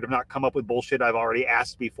standard of not come up with bullshit I've already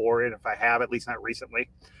asked before. And if I have, at least not recently,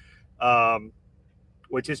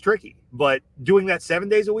 which is tricky. But doing that 7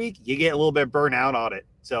 days a week, you get a little bit burnt out on it.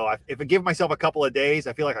 So if I give myself a couple of days,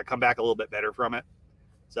 I feel like I come back a little bit better from it.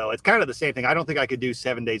 So it's kind of the same thing. I don't think I could do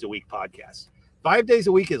 7 days a week podcasts. 5 days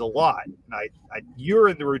a week is a lot. And you're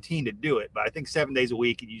in the routine to do it, but I think 7 days a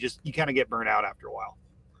week, you kind of get burnt out after a while.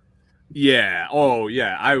 Yeah. Oh,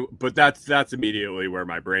 yeah. But that's immediately where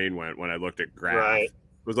my brain went when I looked at graph. Right.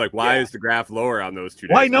 It was like, why is the graph lower on those 2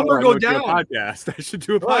 days? Why number go down? Podcast. I should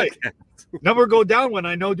do a podcast. Number go down when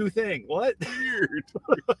I know do thing. What? Weird.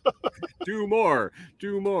 Do more.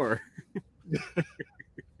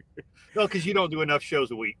 No, because you don't do enough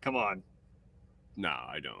shows a week. Come on. No,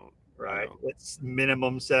 I don't. Right. It's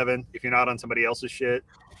minimum 7 if you're not on somebody else's shit.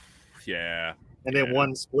 Yeah. And then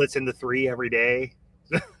one splits into 3 every day.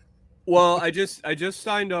 Well, I just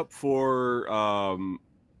signed up for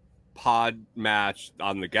Pod Match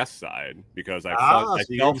on the guest side because I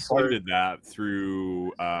self-funded that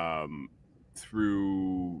through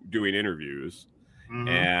doing interviews,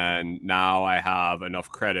 and now I have enough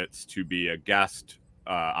credits to be a guest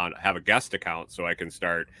have a guest account, so I can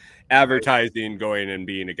start advertising, going and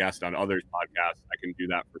being a guest on others' podcasts. I can do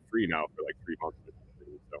that for free now for like 3 months.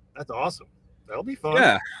 So that's awesome. That'll be fun.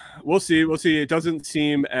 Yeah, we'll see. It doesn't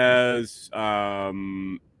seem as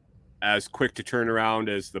quick to turn around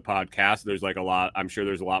as the podcast. There's like I'm sure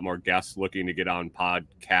there's a lot more guests looking to get on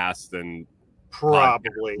podcasts than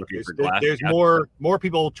probably. There's more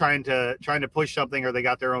people trying to push something, or they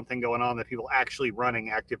got their own thing going on, than people actually running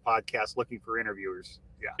active podcasts looking for interviewers.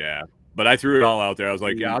 Yeah. But I threw it all out there. I was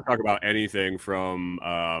like, I'll talk about anything from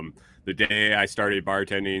the day I started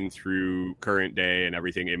bartending through current day and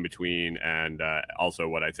everything in between, and also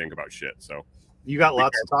what I think about shit. So you got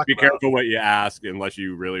lots to talk about. Be careful what you ask unless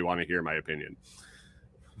you really want to hear my opinion.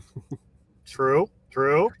 True.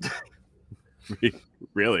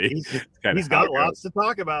 Really? He's got lots to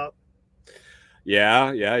talk about.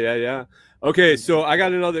 Yeah. Okay, so I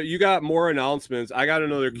got another. You got more announcements. I got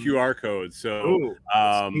another QR code. So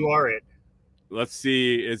QR it. Let's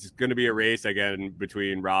see. It's going to be a race again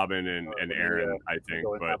between Robin and Aaron, I think.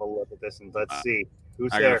 Go and have a look at this and let's see who's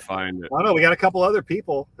there. I gotta find it. I don't know. We got a couple other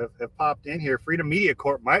people have popped in here. Freedom Media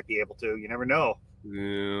Corp might be able to. You never know.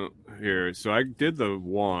 Yeah, here. So I did the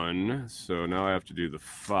 1. So now I have to do the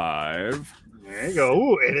 5. There you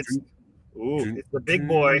go. It's the big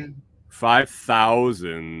boy.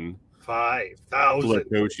 5,000. 5,000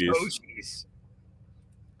 Satoshis.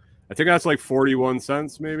 I think that's like 41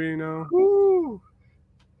 cents, maybe. No. Woo.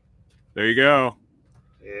 There you go.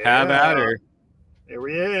 Yeah. Have at her. There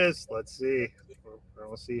he is. Let's see.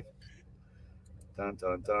 We'll see. Dun.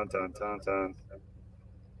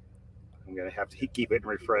 I'm gonna have to keep it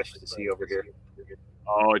refreshed to see over here.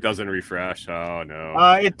 Oh, it doesn't refresh. Oh no.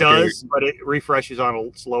 It does, but it refreshes on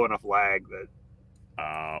a slow enough lag that.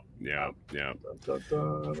 Yeah.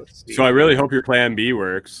 Let's see. So I really hope your plan B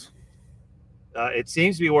works. It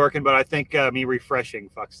seems to be working, but I think me refreshing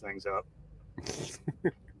fucks things up.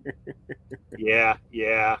 Yeah.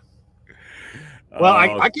 Well,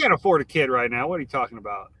 I can't afford a kid right now. What are you talking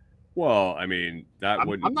about? Well, I mean, that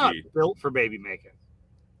wouldn't I'm not be. built for baby making.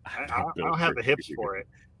 I not built don't have for the hips baby for it.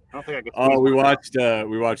 I don't think I could. Oh, squeeze one out.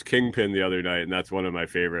 we watched Kingpin the other night, and that's one of my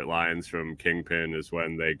favorite lines from Kingpin is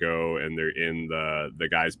when they go and they're in the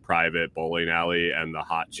guy's private bowling alley, and the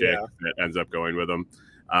hot chick that ends up going with him.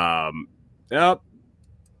 Yep.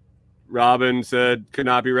 Robin said could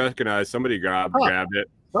not be recognized. Somebody grabbed it.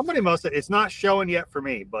 Somebody must have. It's not showing yet for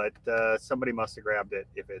me, but somebody must have grabbed it.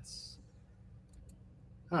 If it's,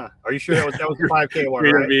 are you sure that was the 5K one?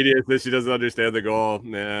 Right? Media says she doesn't understand the goal.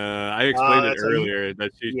 Nah, I explained it earlier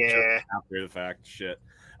that she after the fact. Shit.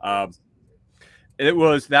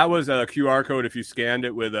 That was a QR code. If you scanned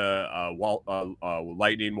it with a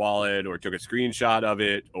Lightning wallet or took a screenshot of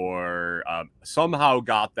it or somehow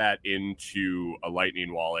got that into a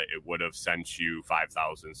Lightning wallet, it would have sent you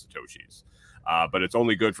 5,000 Satoshis. But it's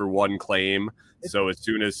only good for one claim. So as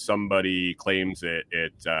soon as somebody claims it,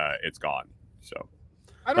 it's gone. So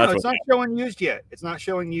I don't know. It's not showing used yet. It's not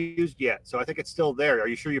showing used yet. So I think it's still there. Are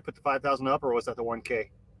you sure you put the 5,000 up, or was that the 1K?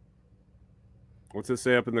 What's it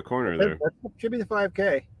say up in the corner there? That should be the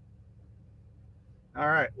 5K. All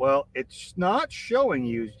right. Well, it's not showing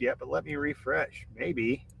used yet, but let me refresh.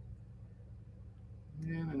 Maybe.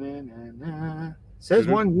 Says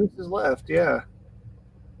one use is left. Yeah.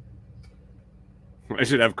 I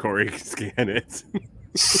should have Corey scan it.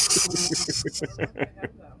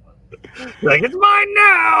 Like, it's mine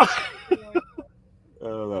now.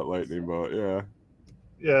 Oh, that lightning bolt. Yeah.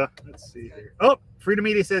 Yeah. Let's see here. Oh, Freedom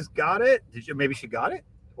Media says got it. Maybe she got it?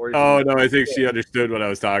 Or no, I think she understood what I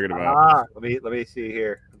was talking about. Let me see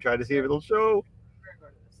here. I'm trying to see if it'll show.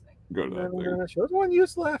 Go to that thing. Shows one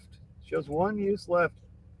use left. Shows one use left.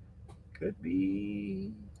 Could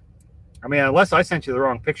be. I mean, unless I sent you the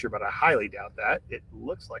wrong picture, but I highly doubt that. It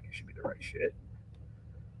looks like it should be the right shit.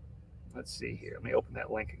 Let's see here. Let me open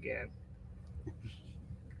that link again.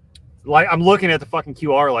 Like, I'm looking at the fucking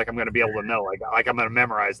QR like I'm going to be able to know. Like I'm going to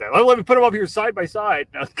memorize that. Let me put them up here side by side.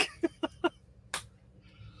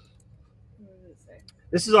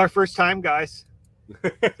 This is our first time, guys.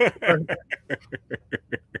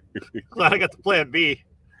 Glad I got the plan B.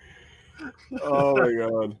 Oh, my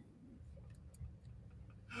God.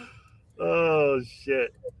 Oh,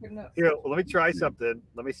 shit. Here, let me try something.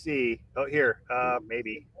 Let me see. Oh, here.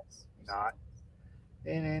 Maybe not.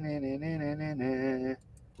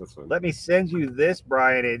 Let me send you this,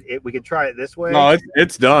 Brian. We can try it this way. No,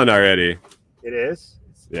 it's done already. It is?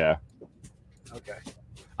 Yeah. Okay.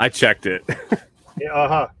 I checked it.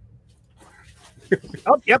 Yeah,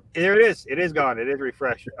 oh, yep. There it is. It is gone. It is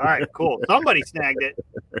refreshed. All right, cool. Somebody snagged it.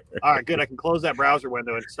 All right, good. I can close that browser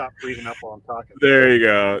window and stop freezing up while I'm talking. There you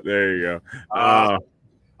go. I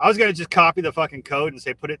was going to just copy the fucking code and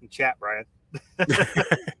say, put it in chat, Brian.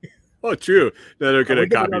 Oh, true. Then they're going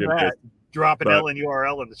to copy it. Drop an Ellen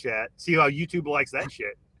URL in the chat. See how YouTube likes that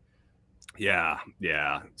shit. Yeah.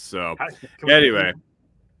 So anyway,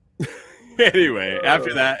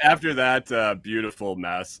 after that beautiful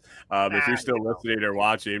mess, if you're still listening or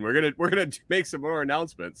watching, we're gonna make some more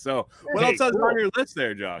announcements. So what else is on your list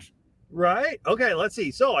there, Josh? Right. Okay, let's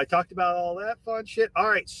see. So I talked about all that fun shit. All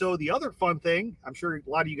right. So the other fun thing, I'm sure a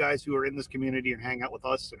lot of you guys who are in this community and hang out with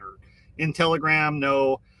us and are in Telegram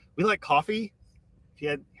know we like coffee. If you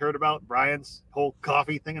had heard about Brian's whole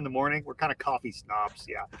coffee thing in the morning, we're kind of coffee snobs.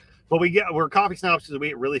 Yeah. But we're coffee snobs because we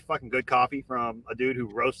get really fucking good coffee from a dude who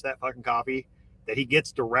roasts that fucking coffee that he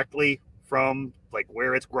gets directly from like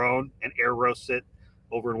where it's grown and air roasts it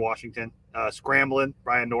over in Washington. Scrambling,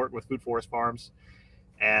 Brian Norton with Food Forest Farms.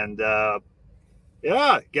 And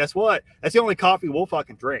yeah, guess what? That's the only coffee we'll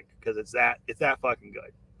fucking drink because it's that fucking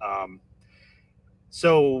good.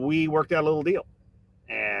 So we worked out a little deal.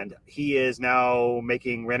 And he is now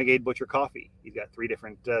making Renegade Butcher coffee. He's got 3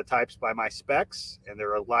 different types by my specs, and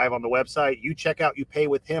they're live on the website. You check out, you pay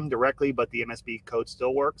with him directly, but the MSB code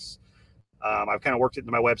still works. I've kind of worked it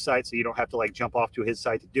into my website, so you don't have to like jump off to his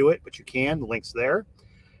site to do it, but you can. The link's there.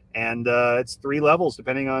 And it's 3 levels,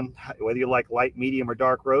 depending on whether you like light, medium, or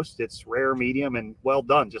dark roast. It's rare, medium, and well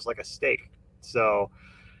done, just like a steak. So,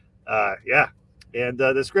 yeah. And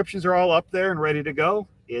the descriptions are all up there and ready to go.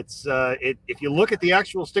 It's if you look at the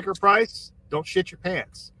actual sticker price, don't shit your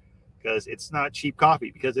pants because it's not cheap coffee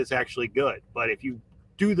because it's actually good. But if you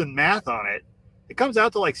do the math on it, it comes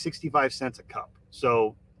out to like 65 cents a cup.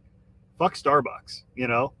 So fuck Starbucks,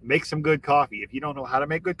 make some good coffee. If you don't know how to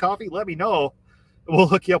make good coffee, let me know. We'll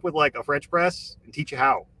hook you up with like a French press and teach you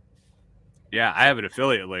how. Yeah, I have an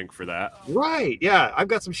affiliate link for that. Right. Yeah, I've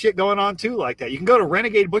got some shit going on too like that. You can go to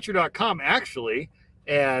renegadebutcher.com actually,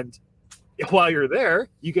 and while you're there,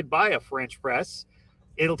 you could buy a French press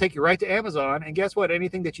it'll take you right to Amazon. And guess what?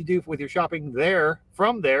 Anything that you do with your shopping there,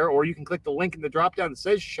 from there, or you can click the link in the drop down that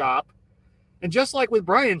says shop. And just like with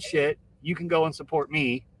Brian's shit, you can go and support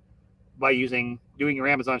me by doing your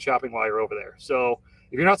Amazon shopping while you're over there. So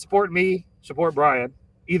if you're not supporting me, support Brian,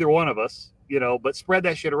 either one of us, but spread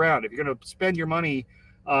that shit around. If you're going to spend your money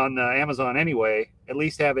on Amazon anyway, at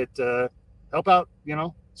least have it help out,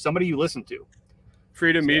 somebody you listen to.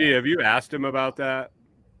 Freedom Media, have you asked him about that?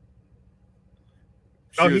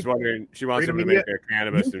 She was wondering, she wants him to make a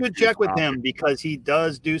cannabis. You should check with him because he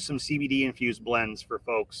does do some CBD infused blends for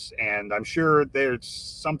folks, and I'm sure there's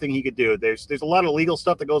something he could do. There's a lot of legal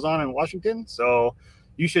stuff that goes on in Washington, so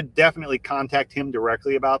you should definitely contact him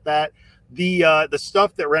directly about that. The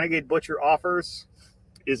stuff that Renegade Butcher offers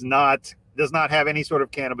does not have any sort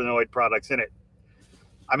of cannabinoid products in it.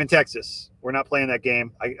 I'm in Texas. We're not playing that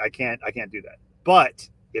game. I can't do that. But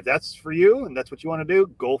if that's for you and that's what you want to do,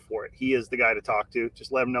 go for it. He is the guy to talk to.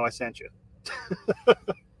 Just let him know I sent you.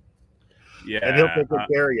 Yeah. And he'll take good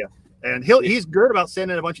care of you. And he's good about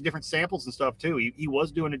sending a bunch of different samples and stuff too. He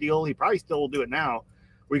was doing a deal. He probably still will do it now,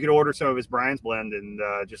 where you could order some of his Brian's blend and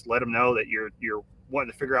just let him know that you're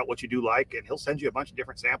wanting to figure out what you do like, and he'll send you a bunch of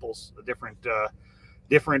different samples,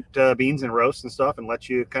 different beans and roasts and stuff, and let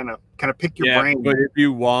you kind of pick your brain. But if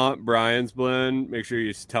you want Brian's blend, make sure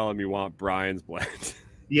you tell him you want Brian's blend.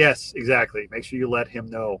 Yes, exactly. Make sure you let him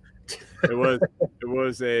know. It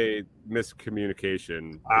was a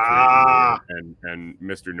miscommunication between and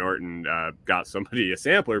Mr. Norton got somebody a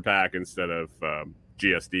sampler pack instead of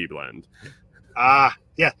GSD blend.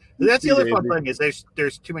 Yeah. That's the other fun thing is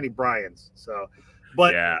there's too many Brians. So,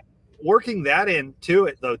 but working that into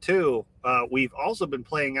it though too, we've also been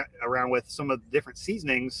playing around with some of the different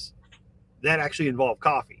seasonings that actually involve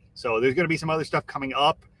coffee. So there's going to be some other stuff coming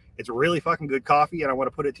up. It's really fucking good coffee, and I want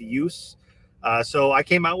to put it to use. So I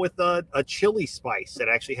came out with a chili spice that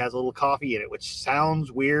actually has a little coffee in it, which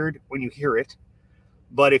sounds weird when you hear it.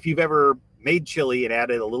 But if you've ever made chili and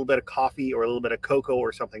added a little bit of coffee or a little bit of cocoa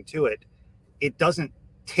or something to it, it doesn't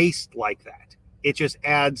taste like that. It just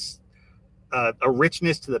adds a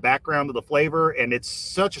richness to the background of the flavor, and it's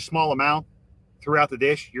such a small amount throughout the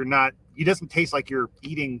dish. It doesn't taste like you're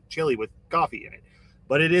eating chili with coffee in it.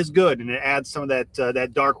 But it is good, and it adds some of that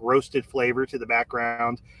dark roasted flavor to the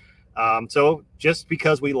background. So just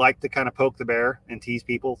because we like to kind of poke the bear and tease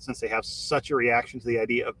people, since they have such a reaction to the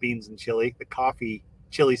idea of beans and chili, the coffee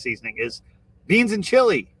chili seasoning is beans and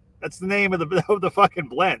chili. That's the name of the fucking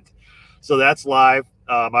blend. So that's live.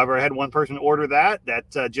 I've already had one person order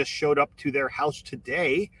that just showed up to their house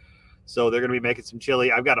today. So they're going to be making some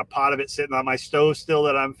chili. I've got a pot of it sitting on my stove still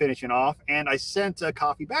that I'm finishing off. And I sent a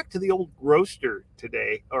coffee back to the old roaster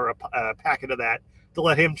today, or a packet of that, to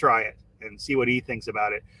let him try it and see what he thinks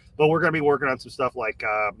about it. But we're going to be working on some stuff like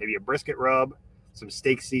maybe a brisket rub, some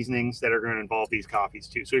steak seasonings that are going to involve these coffees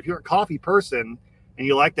too. So if you're a coffee person and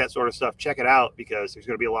you like that sort of stuff, check it out, because there's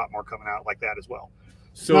going to be a lot more coming out like that as well.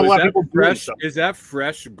 So is that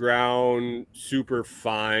fresh ground super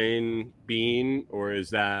fine bean, or is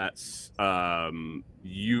that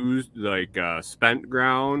used like spent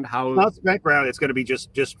ground? How? Not spent ground. It's going to be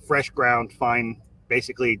just fresh ground, fine,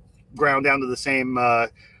 basically ground down to the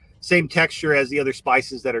same texture as the other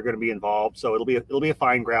spices that are going to be involved. So it'll be a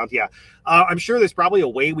fine ground. Yeah, I'm sure there's probably a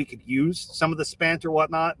way we could use some of the spent or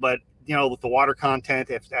whatnot, but with the water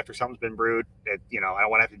content, after something's been brewed, I don't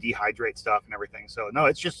want to have to dehydrate stuff and everything. So no,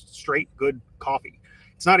 it's just straight good coffee.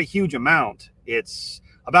 It's not a huge amount. It's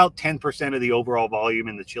about 10% of the overall volume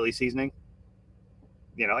in the chili seasoning.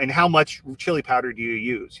 And how much chili powder do you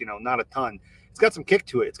use? Not a ton. It's got some kick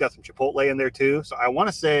to it. It's got some chipotle in there too. So I want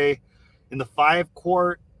to say in the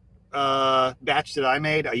 5-quart batch that I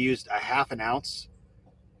made, I used a half an ounce,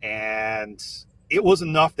 and it was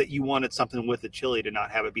enough that you wanted something with the chili to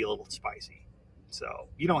not have it be a little spicy. So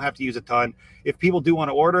you don't have to use a ton. If people do want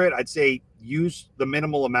to order it, I'd say use the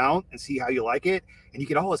minimal amount and see how you like it. And you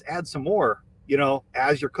can always add some more,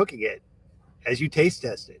 as you're cooking it, as you taste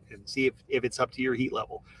test it, and see if it's up to your heat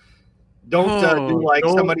level. Don't do like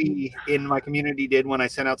somebody in my community did when I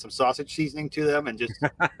sent out some sausage seasoning to them and just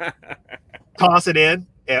toss it in,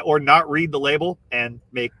 or not read the label and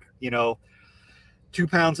make, 2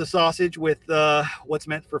 pounds of sausage with what's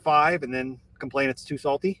meant for 5, and then complain it's too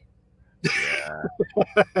salty. Yeah.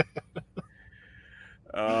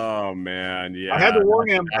 Oh man, yeah. I had to warn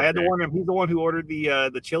him. He's the one who ordered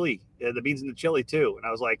the chili, the beans and the chili too. And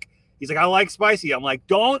I was like, he's like, I like spicy. I'm like,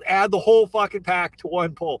 don't add the whole fucking pack to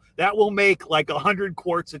one pull. That will make like 100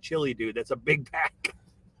 quarts of chili, dude. That's a big pack.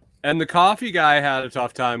 And the coffee guy had a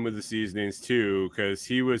tough time with the seasonings too, because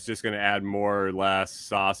he was just going to add more or less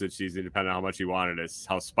sausage seasoning depending on how much he wanted it,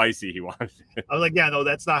 how spicy he wanted it. I was like, yeah, no,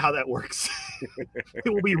 that's not how that works.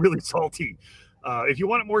 It will be really salty. If you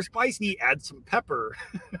want it more spicy, add some pepper.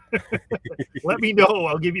 Let me know.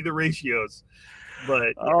 I'll give you the ratios.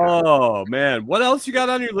 But oh man, what else you got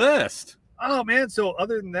on your list? Oh man, so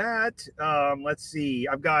other than that, let's see.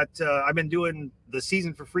 I've been doing the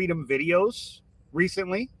Season for Freedom videos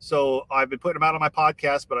recently. So I've been putting them out on my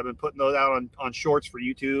podcast, but I've been putting those out on shorts for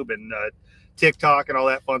YouTube and TikTok and all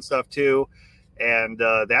that fun stuff too. And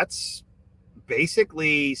that's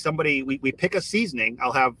basically we pick a seasoning.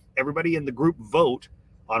 I'll have everybody in the group vote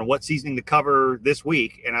on what seasoning to cover this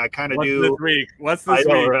week. And I kind of do this week. What's this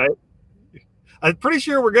week? Right? I'm pretty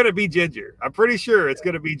sure we're going to be ginger. I'm pretty sure it's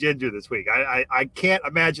going to be ginger this week. I can't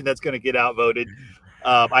imagine that's going to get outvoted.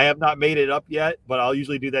 I have not made it up yet, but I'll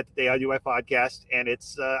usually do that the day I do my podcast. And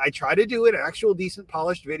it's I try to do an actual decent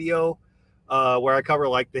polished video where I cover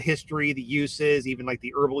like the history, the uses, even like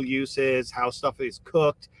the herbal uses, how stuff is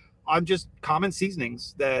cooked on just common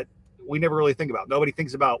seasonings that we never really think about. Nobody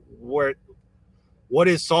thinks about what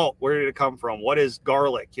is salt? Where did it come from? What is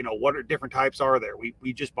garlic? What are different types are there?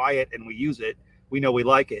 We just buy it and we use it. We know we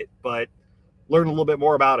like it, but learn a little bit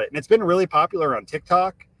more about it. And it's been really popular on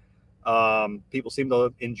TikTok. People seem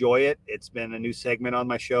to enjoy it. It's been a new segment on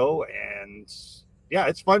my show. And yeah,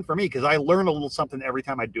 it's fun for me because I learn a little something every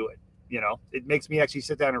time I do it. It makes me actually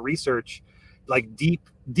sit down and research, like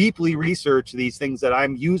deeply research these things that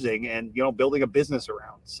I'm using and, building a business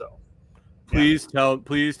around. So please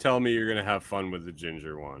tell me you're going to have fun with the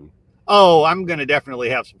ginger one. Oh, I'm going to definitely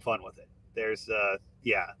have some fun with it. There's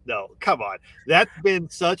no, come on. That's been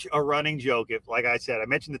such a running joke. If, like I said, I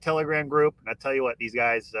mentioned the Telegram group, and I tell you what, these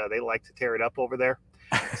guys, they like to tear it up over there.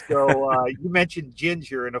 So you mentioned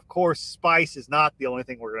ginger, and of course, spice is not the only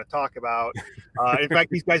thing we're going to talk about. In fact,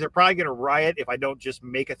 these guys are probably going to riot if I don't just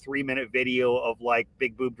make a 3-minute video of like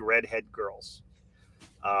big boobed redhead girls.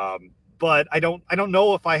 But I don't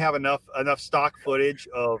know if I have enough stock footage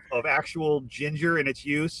of actual ginger and its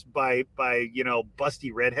use by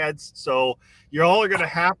busty redheads. So you all are going to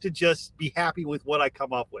have to just be happy with what I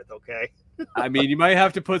come up with. Okay. I mean, you might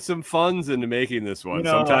have to put some funds into making this one.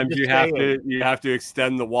 Sometimes you have to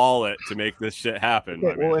extend the wallet to make this shit happen.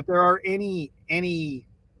 Okay, well, if there are any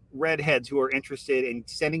redheads who are interested in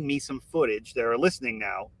sending me some footage that are listening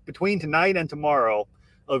now between tonight and tomorrow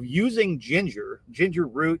of using ginger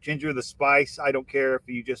root, ginger the spice. I don't care if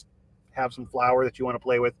you just have some flour that you want to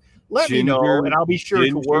play with. Let me know, and I'll be sure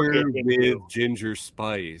to work it into with ginger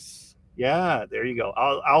spice. Yeah, there you go.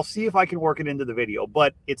 I'll see if I can work it into the video,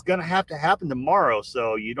 but it's gonna have to happen tomorrow,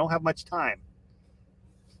 so you don't have much time.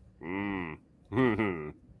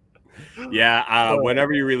 Yeah,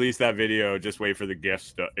 whenever you release that video, just wait for the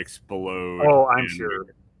gifts to explode. Oh,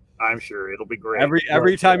 I'm sure it'll be great.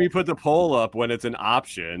 Every time you put the poll up when it's an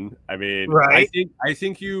option, I mean, right? I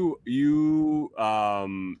think you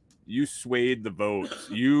swayed the votes.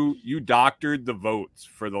 You doctored the votes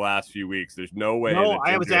for the last few weeks. There's no way. No,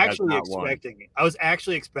 I was actually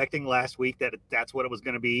expecting last week that's what it was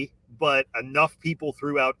going to be, but enough people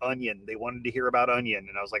threw out onion. They wanted to hear about onion,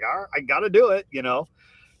 and I was like, all right, I got to do it,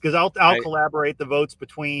 because I'll collaborate the votes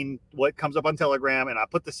between what comes up on Telegram, and I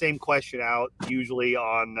put the same question out usually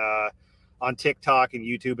on TikTok and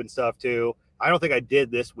YouTube and stuff too. I don't think I did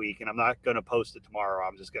this week, and I'm not going to post it tomorrow.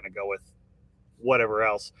 I'm just going to go with whatever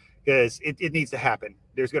else because it needs to happen.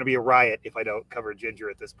 There's going to be a riot if I don't cover ginger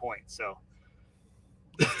at this point. So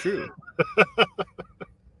it's true.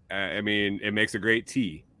 I mean, it makes a great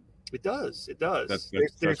tea. It does. That's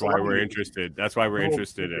why we're interested. That's why we're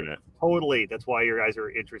interested in it. Totally. That's why you guys are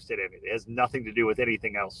interested in it. It has nothing to do with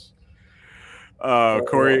anything else.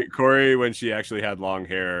 Corey, when she actually had long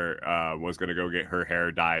hair, was going to go get her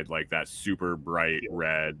hair dyed like that super bright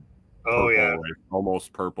red. Oh, yeah.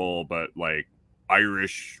 Almost purple, but like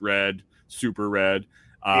Irish red, super red.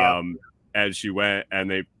 And she went and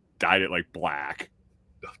they dyed it like black.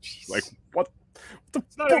 Oh, jeez. Like, what?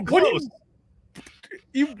 It's not even close.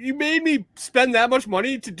 You made me spend that much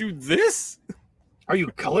money to do this? Are you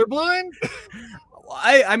colorblind?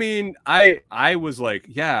 I mean, I was like,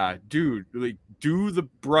 yeah, dude, like do the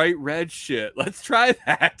bright red shit. Let's try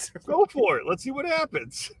that. Go for it. Let's see what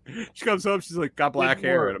happens. She comes up, she's like, got black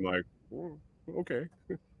hair, and I'm like, oh, okay.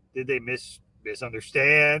 Did they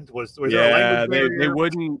misunderstand? Was there a language barrier? They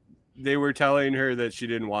wouldn't. They were telling her that she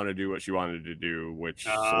didn't want to do what she wanted to do, which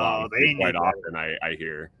quite often I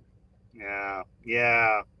hear.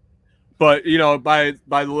 Yeah. But by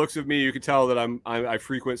the looks of me, you can tell that I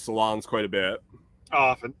frequent salons quite a bit.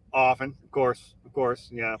 Often, of course,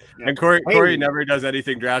 yeah. And Corey Hey, never does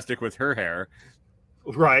anything drastic with her hair.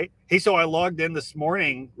 right. Hey, so I logged in this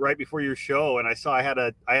morning right before your show, and I saw I had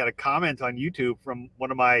a comment on YouTube from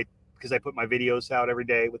one of my, because I put my videos out every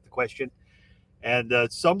day with the question, and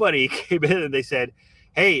somebody came in and they said,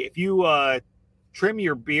 "Hey, if you trim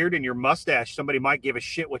your beard and your mustache, somebody might give a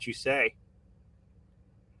shit what you say."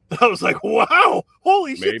 I was like, "Wow,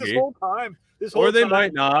 holy shit!" Maybe. This whole time, Or they time,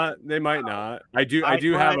 might not. They might not. I do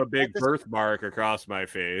have a big this, birthmark across my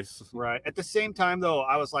face. right. At the same time, though,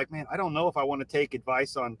 I was like, man, I don't know if I want to take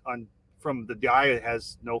advice on from the guy that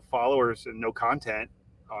has no followers and no content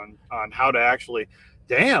on how to actually.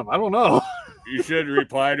 Damn, I don't know. You should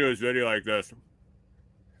reply to his video like this.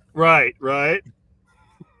 Right.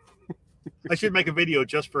 I should make a video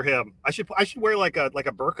just for him. I should wear like a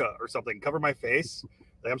burqa or something, cover my face.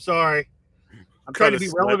 Like, I'm sorry, I'm trying to be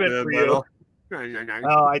relevant for you.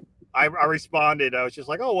 I responded. I was just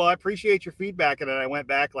like, oh well, I appreciate your feedback, and then I went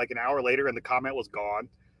back like an hour later, and the comment was gone.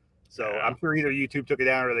 So yeah. I'm sure either YouTube took it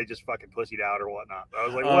down or they just fucking pussied out or whatnot. I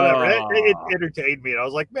was like, whatever. It entertained me, and I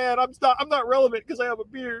was like, man, I'm not relevant because I have a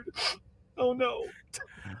beard. Oh no.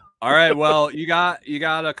 All right, well, you got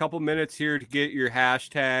a couple minutes here to get your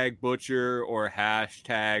hashtag butcher or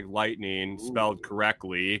hashtag lightning spelled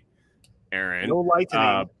correctly, Aaron. No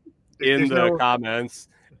lightning in the comments,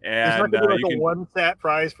 and there's not like a one sat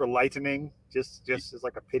prize for lightning, just as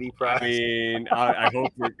like a pity prize. I mean, I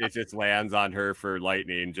hope it just lands on her for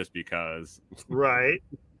lightning, just because. Right.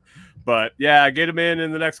 But yeah, get him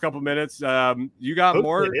in the next couple minutes. You got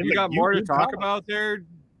more to talk about there,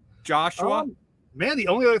 Joshua. Man, the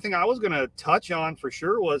only other thing I was going to touch on for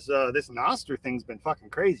sure was this Nostr thing's been fucking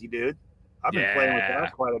crazy, dude. I've been playing with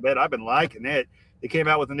that quite a bit. I've been liking it. They came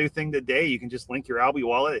out with a new thing today. You can just link your Albi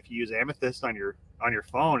wallet if you use Amethyst on your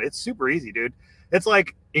phone. It's super easy, dude. It's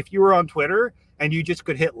like if you were on Twitter and you just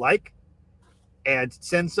could hit like and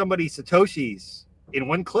send somebody Satoshis in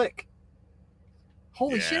one click.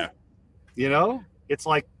 Holy shit. You know? It's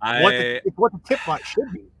like what the tip bot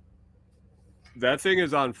should be. That thing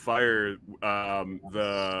is on fire.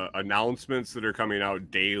 The announcements that are coming out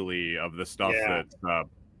daily of the stuff that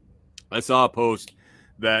I saw a post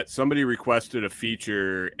that somebody requested a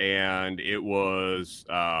feature, and it was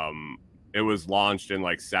launched in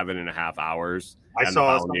like 7.5 hours. I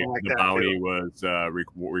saw something like that. The bounty was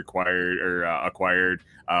required or acquired.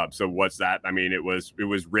 So what's that? I mean, it was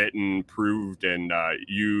written, proved, and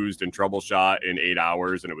used and troubleshot in 8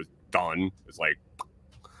 hours, and it was done. It's like.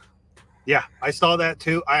 Yeah, I saw that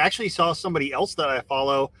too. I actually saw somebody else that I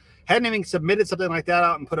follow hadn't even submitted something like that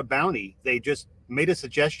out and put a bounty. They just made a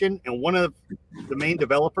suggestion, and one of the main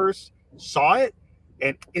developers saw it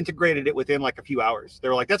and integrated it within like a few hours. They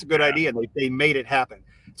were like, that's a good idea, and they made it happen.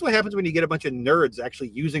 That's what happens when you get a bunch of nerds actually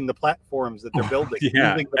using the platforms that they're building.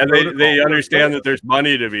 And they understand that there's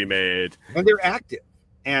money to be made. And they're active,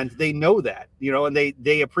 and they know that, and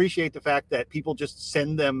they appreciate the fact that people just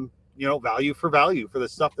send them value for the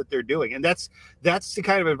stuff that they're doing. And that's the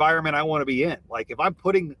kind of environment I want to be in. Like if I'm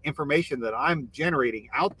putting information that I'm generating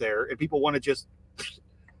out there and people want to just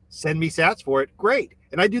send me sats for it, great.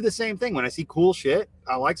 And I do the same thing when I see cool shit.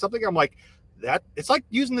 I like something. I'm like, that it's like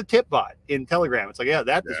using the tip bot in Telegram. It's like,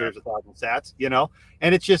 that deserves 1,000 sats,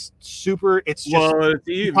 and it's just super. It's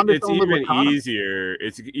even easier.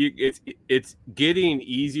 It's getting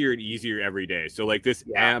easier and easier every day. So like this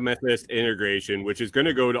Amethyst integration, which is going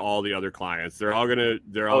to go to all the other clients, they're all going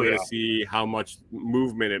to see how much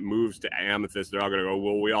movement it moves to Amethyst. They're all going to go,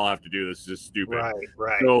 well, we all have to do this. It's just stupid.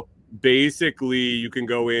 Right. So basically you can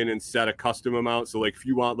go in and set a custom amount. So like if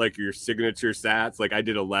you want like your signature sats, like I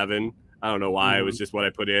did 11. I don't know why. It was just what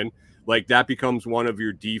I put in. Like that becomes one of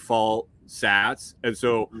your default sats. And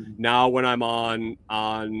so now when I'm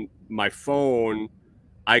on my phone,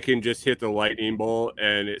 I can just hit the lightning bolt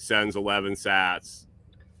and it sends 11 sats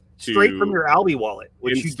straight from your Albi wallet,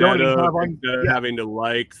 which you don't even have on. Instead of having to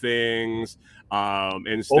like things,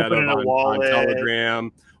 instead of on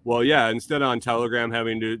Telegram. Well, instead on Telegram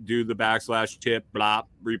having to do the /tip, blah,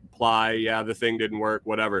 reply, the thing didn't work,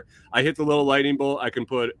 whatever. I hit the little lightning bolt. I can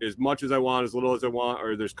put as much as I want, as little as I want,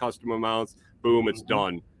 or there's custom amounts. Boom, it's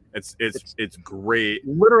done. It's great.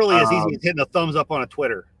 Literally as easy as hitting a thumbs up on a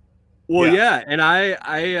Twitter. Well, and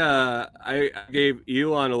I gave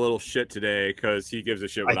Elon a little shit today because he gives a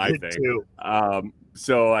shit what I think. Too.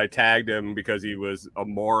 So I tagged him because he was a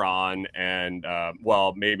moron, and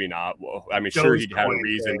well, maybe not. Well, I mean, sure, he'd had a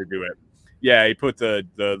reason to do it. Yeah, he put the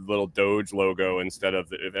little Doge logo instead of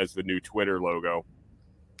as the new Twitter logo.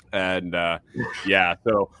 And yeah,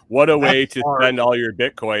 so what a way to smart. send all your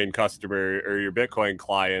Bitcoin customer or your Bitcoin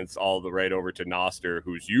clients all the right over to Nostr,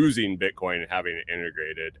 who's using Bitcoin and having it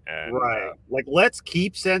integrated. And Right. Like, let's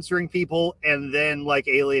keep censoring people and then like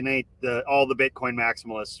alienate all the Bitcoin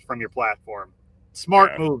maximalists from your platform.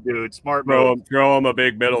 Smart move, dude. Smart move. Throw them a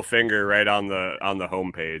big middle finger right on the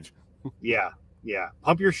homepage. Yeah.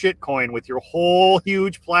 Pump your shitcoin with your whole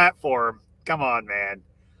huge platform. Come on, man.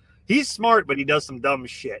 He's smart, but he does some dumb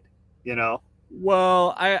shit, you know?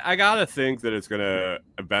 Well, I gotta think that it's gonna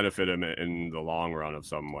benefit him in the long run of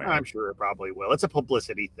some way. I'm sure it probably will. It's a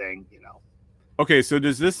publicity thing, you know. Okay, so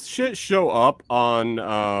does this shit show up on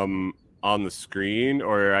the screen,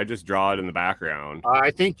 or I just draw it in the background?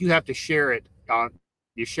 I think you have to share it on.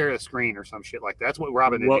 You share the screen or some shit like that. That's what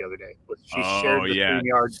Robin did the other day. She shared the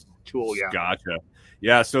StreamYard tool. Yeah, gotcha.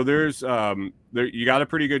 Yeah, so there's you got a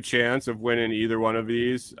pretty good chance of winning either one of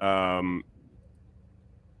these. Well,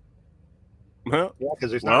 yeah,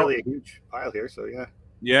 because there's not really a huge pile here, so yeah.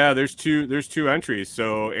 Yeah, there's two entries.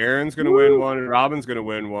 So Aaron's gonna win one and Robin's gonna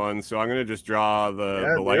win one. So I'm gonna just draw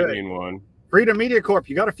the lightning one. Freedom Media Corp,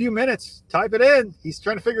 you got a few minutes. Type it in. He's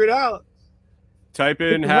trying to figure it out. Type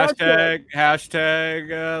in hashtag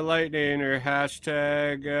lightning or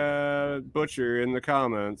hashtag butcher in the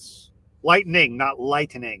comments. Lightning, not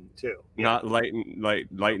lightening, too. Not lightening.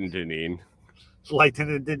 Lightening,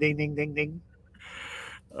 ding, ding, ding, ding.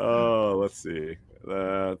 Oh, let's see.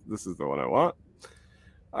 This is the one I want.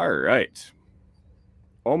 All right.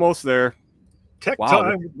 Almost there. Tech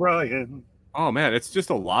time with Brian. Oh, man, it's just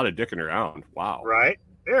a lot of dicking around. Wow. Right.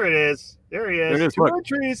 There it is. There he is. Two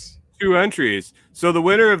entries. 2 entries. So the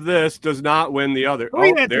winner of this does not win the other.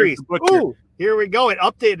 3 entries. Ooh, here we go. It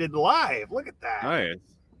updated live. Look at that.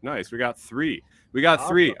 Nice. We got 3. Awesome.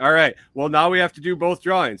 3. All right. Well, now we have to do both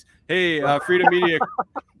drawings. Hey, Freedom Media,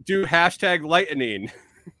 do hashtag lightning.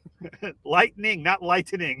 Lightning, not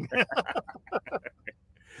lightening.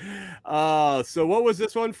 So what was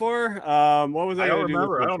this one for? What was I don't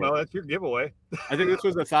remember. I don't know. That's your giveaway. I think this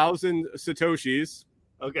was 1,000 Satoshis.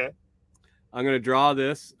 Okay. I'm going to draw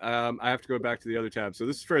this. I have to go back to the other tab. So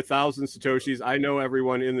this is for 1,000 Satoshis. I know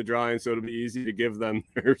everyone in the drawing, so it'll be easy to give them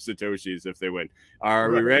their Satoshis if they win.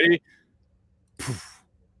 Are we ready?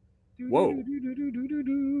 Whoa.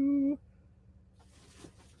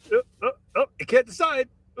 I can't decide.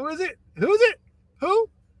 Who is it? Who's it? Who?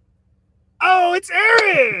 Oh, it's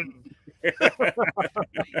Aaron. Good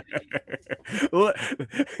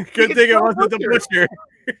thing it wasn't the butcher.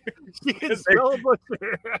 She can spell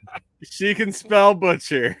butcher. She can spell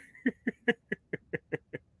butcher.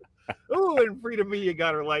 Oh, and Freedom Media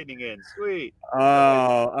got her lightning in. Sweet. Oh,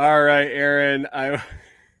 all right, Aaron. I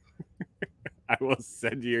will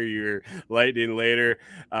send you your lightning later.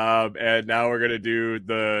 And now we're gonna do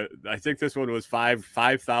I think this one was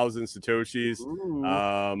 5,000 Satoshis.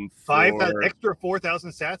 5,000 extra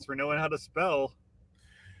 4,000 sats for knowing how to spell.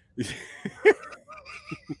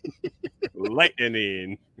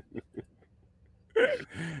 Lightning.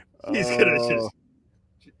 She's gonna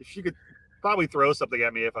she could probably throw something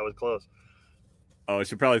at me if I was close. Oh,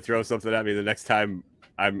 she'll probably throw something at me the next time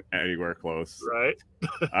I'm anywhere close. Right.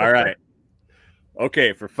 All right.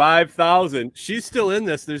 Okay, for 5,000, she's still in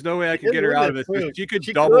this. There's no way I can get her out of it. She could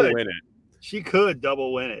double win it. She could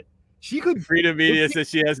double win it. She could. Freedom Media says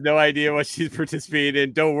she has no idea what she's participating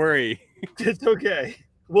in. Don't worry. It's okay.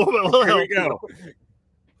 We'll Here we go.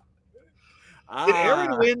 Did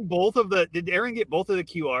Aaron win both of the? Did Aaron get both of the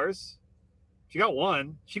QRs? She got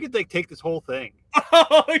one. She could take this whole thing.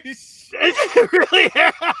 Oh shit! Really?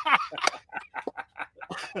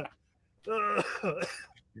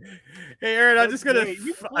 Hey Aaron, I'm just gonna.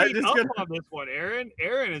 You on this one, Aaron.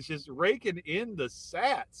 Aaron is just raking in the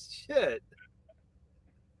sats. Shit.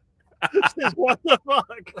 Says, what the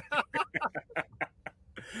fuck?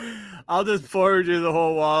 I'll just forward you the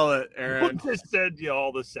whole wallet, Aaron. We'll just send you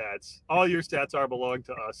all the sats. All your sats belong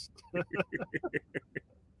to us.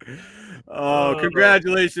 Oh,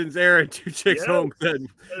 congratulations, Aaron. 2 Chicks Home said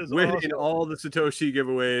winning awesome. all the Satoshi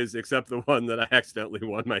giveaways except the one that I accidentally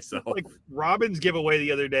won myself. Like Robin's giveaway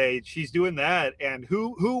the other day, she's doing that, and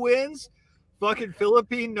who wins? Fucking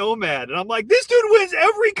Philippine Nomad. And I'm like, this dude wins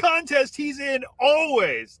every contest he's in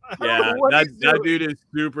always. Yeah, that dude is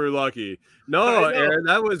super lucky. No, Aaron,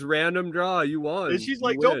 that was random draw. You won. And she's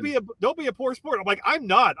like, don't be a poor sport. I'm like, I'm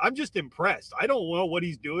not. I'm just impressed. I don't know what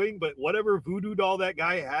he's doing, but whatever voodoo doll that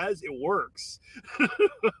guy has, it works.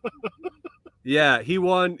 Yeah, he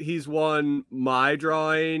won. He's won my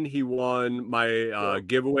drawing. He won my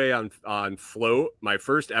giveaway on Float. My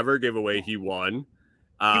first ever giveaway, he won.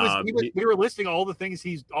 We were listing all the things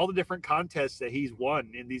all the different contests that he's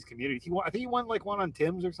won in these communities. I think he won like one on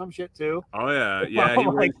Tim's or some shit too. Oh yeah, yeah. He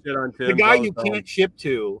wins shit on Tim's. The guy you can't ship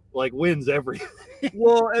to like wins everything.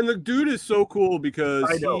 Well, and the dude is so cool because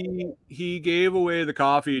he gave away the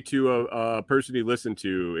coffee to a person he listened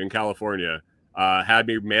to in California. Had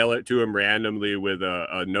me mail it to him randomly with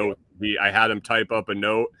a note. I had him type up a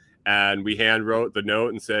note. And we hand wrote the note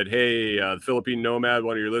and said, "Hey, the Philippine Nomad,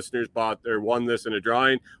 one of your listeners won this in a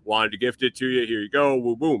drawing. Wanted to gift it to you. Here you go.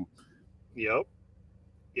 Woo, boom." Yep.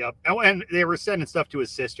 And they were sending stuff to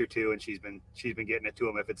his sister too, and she's been getting it to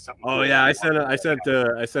him if it's something. Oh cool. Yeah, I sent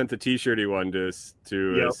the T-shirt he won to his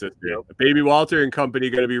sister. Yep. Baby Walter and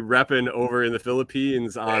company going to be repping over in the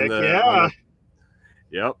Philippines on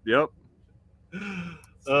Yep.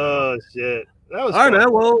 Oh shit. That was all right,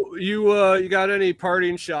 man. Well, you got any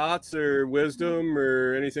parting shots or wisdom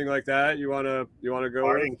or anything like that you wanna go?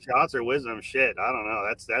 Parting shots or wisdom? Shit, I don't know.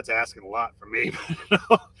 That's asking a lot from me.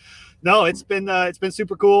 No, it's been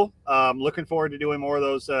super cool. Looking forward to doing more of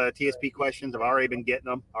those TSP questions. I've already been getting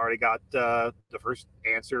them. Already got the first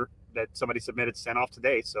answer that somebody submitted sent off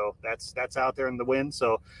today, so that's out there in the wind.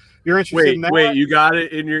 So if you're interested in that. Wait, you got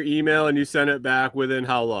it in your email and you sent it back within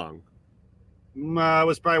how long? It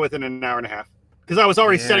was probably within an hour and a half. Because I was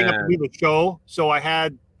already setting up to do the show, so I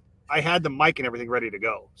had the mic and everything ready to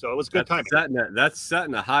go. So it was good timing. That's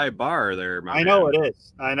setting a high bar there, man. I know it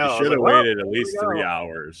is. I know. You should have waited at least 3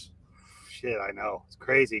 hours. Shit, I know. It's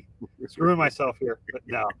crazy. Screwing myself here, but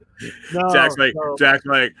no. Jack's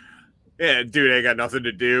like, yeah, dude, ain't got nothing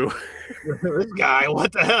to do. This guy,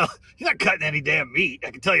 what the hell? He's not cutting any damn meat.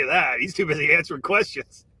 I can tell you that. He's too busy answering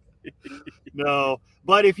questions. No.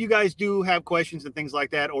 But if you guys do have questions and things like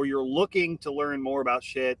that, or you're looking to learn more about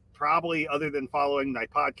shit, probably other than following my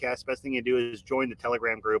podcast, best thing you do is join the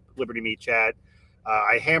Telegram group, Liberty Meat Chat.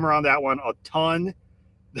 I hammer on that one a ton.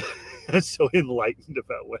 That's so enlightened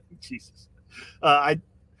about what Jesus. I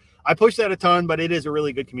push that a ton, but it is a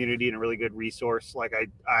really good community and a really good resource. Like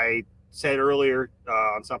I said earlier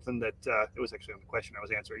on something that it was actually on the question I was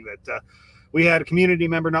answering, that we had a community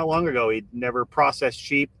member not long ago. He'd never processed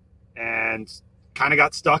sheep and kind of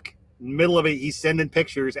got stuck in the middle of it. He's sending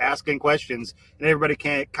pictures, asking questions, and everybody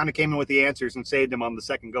kind of came in with the answers and saved him on the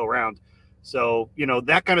second go round. So,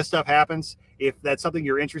 that kind of stuff happens. If that's something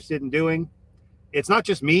you're interested in doing, it's not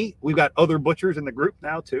just me. We've got other butchers in the group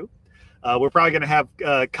now too. We're probably going to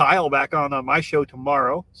have Kyle back on my show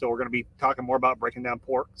tomorrow. So we're going to be talking more about breaking down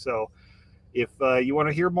pork. So if you want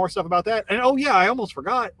to hear more stuff about that. And I almost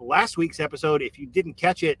forgot last week's episode. If you didn't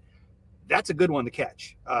catch it, that's a good one to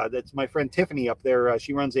catch. That's my friend Tiffany up there.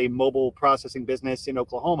 She runs a mobile processing business in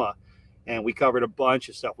Oklahoma, and we covered a bunch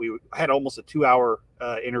of stuff. We had almost a 2-hour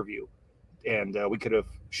interview, and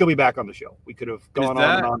she'll be back on the show. We could have gone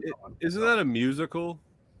on and on. Isn't that a musical?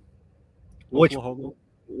 Oklahoma?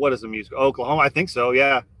 What is a musical? Oklahoma? I think so.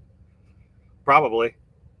 Yeah, probably.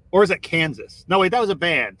 Or is it Kansas? No, wait, that was a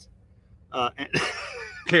band.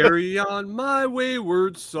 Carry on, my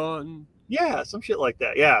wayward son. Yeah, some shit like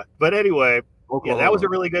that. Yeah. But anyway, Oklahoma. Yeah, that was a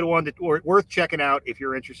really good one worth checking out if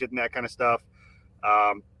you're interested in that kind of stuff.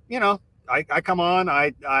 I come on,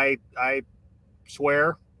 I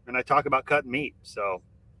swear, and I talk about cutting meat. So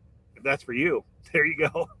if that's for you, there you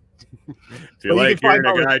go. If you like hearing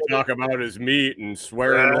a guy talk about his meat and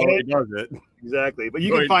swearing while he does it. Exactly. But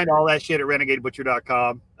you can find all that shit at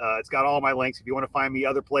renegadebutcher.com. It's got all my links. If you want to find me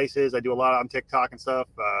other places, I do a lot on TikTok and stuff.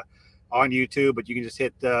 On YouTube, but you can just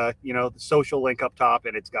hit the social link up top,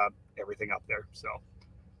 and it's got everything up there. So,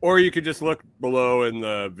 or you could just look below in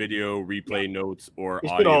the video replay notes or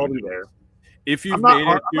audio. All be there. If you've made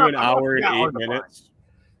it to an hour and 8 minutes,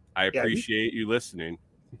 I appreciate you listening.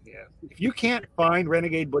 Yeah, if you can't find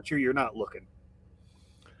Renegade Butcher, you're not looking.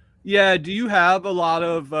 Yeah, do you have a lot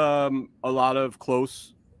of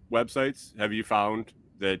close websites? Have you found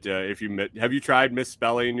that have you tried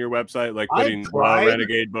misspelling your website, like putting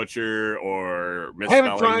Renegade Butcher or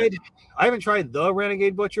misspelling? I haven't tried the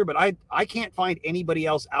Renegade Butcher, but I can't find anybody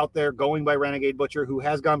else out there going by Renegade Butcher who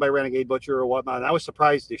has gone by Renegade Butcher or whatnot. And I was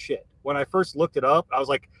surprised as shit when I first looked it up. I was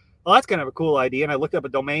like, "Well, that's kind of a cool idea." And I looked up a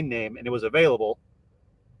domain name, and it was available.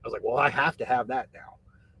 I was like, "Well, I have to have that now,"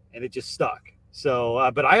 and it just stuck.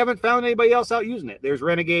 So, but I haven't found anybody else out using it. There's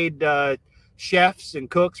Renegade chefs and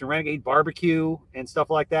cooks and Renegade barbecue and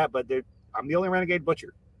stuff like that, but I'm the only Renegade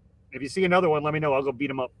Butcher. If you see another one, let me know. I'll go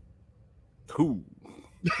beat him up. Who?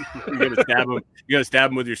 You're gonna stab him? You gonna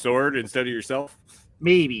stab him with your sword instead of yourself?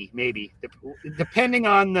 Maybe. Depending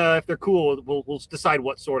on if they're cool, we'll decide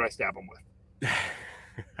what sword I stab them with.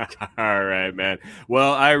 All right, man.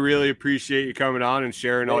 Well, I really appreciate you coming on and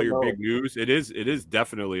sharing all your no. big news. It is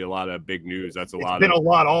definitely a lot of big news. That's a It's lot been of, a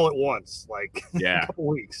lot all at once, like yeah, a couple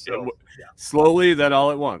weeks. So slowly, then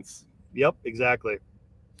all at once. yep, exactly.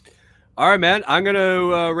 All right, man. I'm going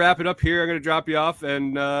to wrap it up here. I'm going to drop you off,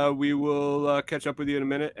 and we will catch up with you in a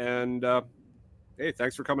minute. And hey,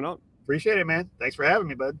 thanks for coming on. Appreciate it, man. Thanks for having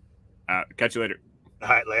me, bud. Catch you later. All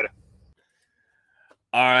right, later.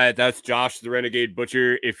 All right, that's Josh, the Renegade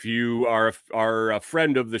Butcher. If you are a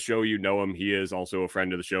friend of the show, you know him. He is also a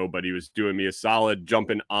friend of the show, but he was doing me a solid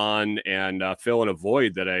jumping on and filling a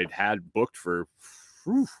void that I'd had booked for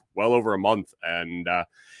well over a month. And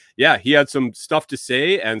yeah, he had some stuff to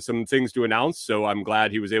say and some things to announce. So I'm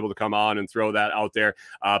glad he was able to come on and throw that out there.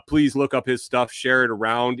 Please look up his stuff, share it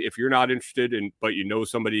around. If you're not interested but you know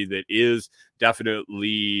somebody that is,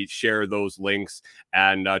 definitely share those links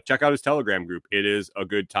and check out his Telegram group. It is a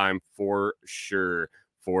good time for sure.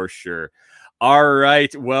 For sure. All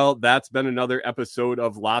right. Well, that's been another episode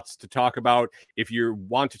of Lots to Talk About. If you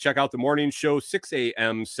want to check out the morning show, 6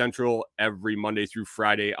 a.m. Central every Monday through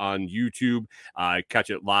Friday on YouTube,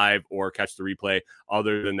 catch it live or catch the replay.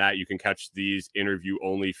 Other than that, you can catch these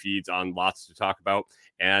interview-only feeds on Lots to Talk About,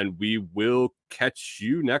 and we will catch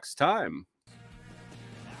you next time.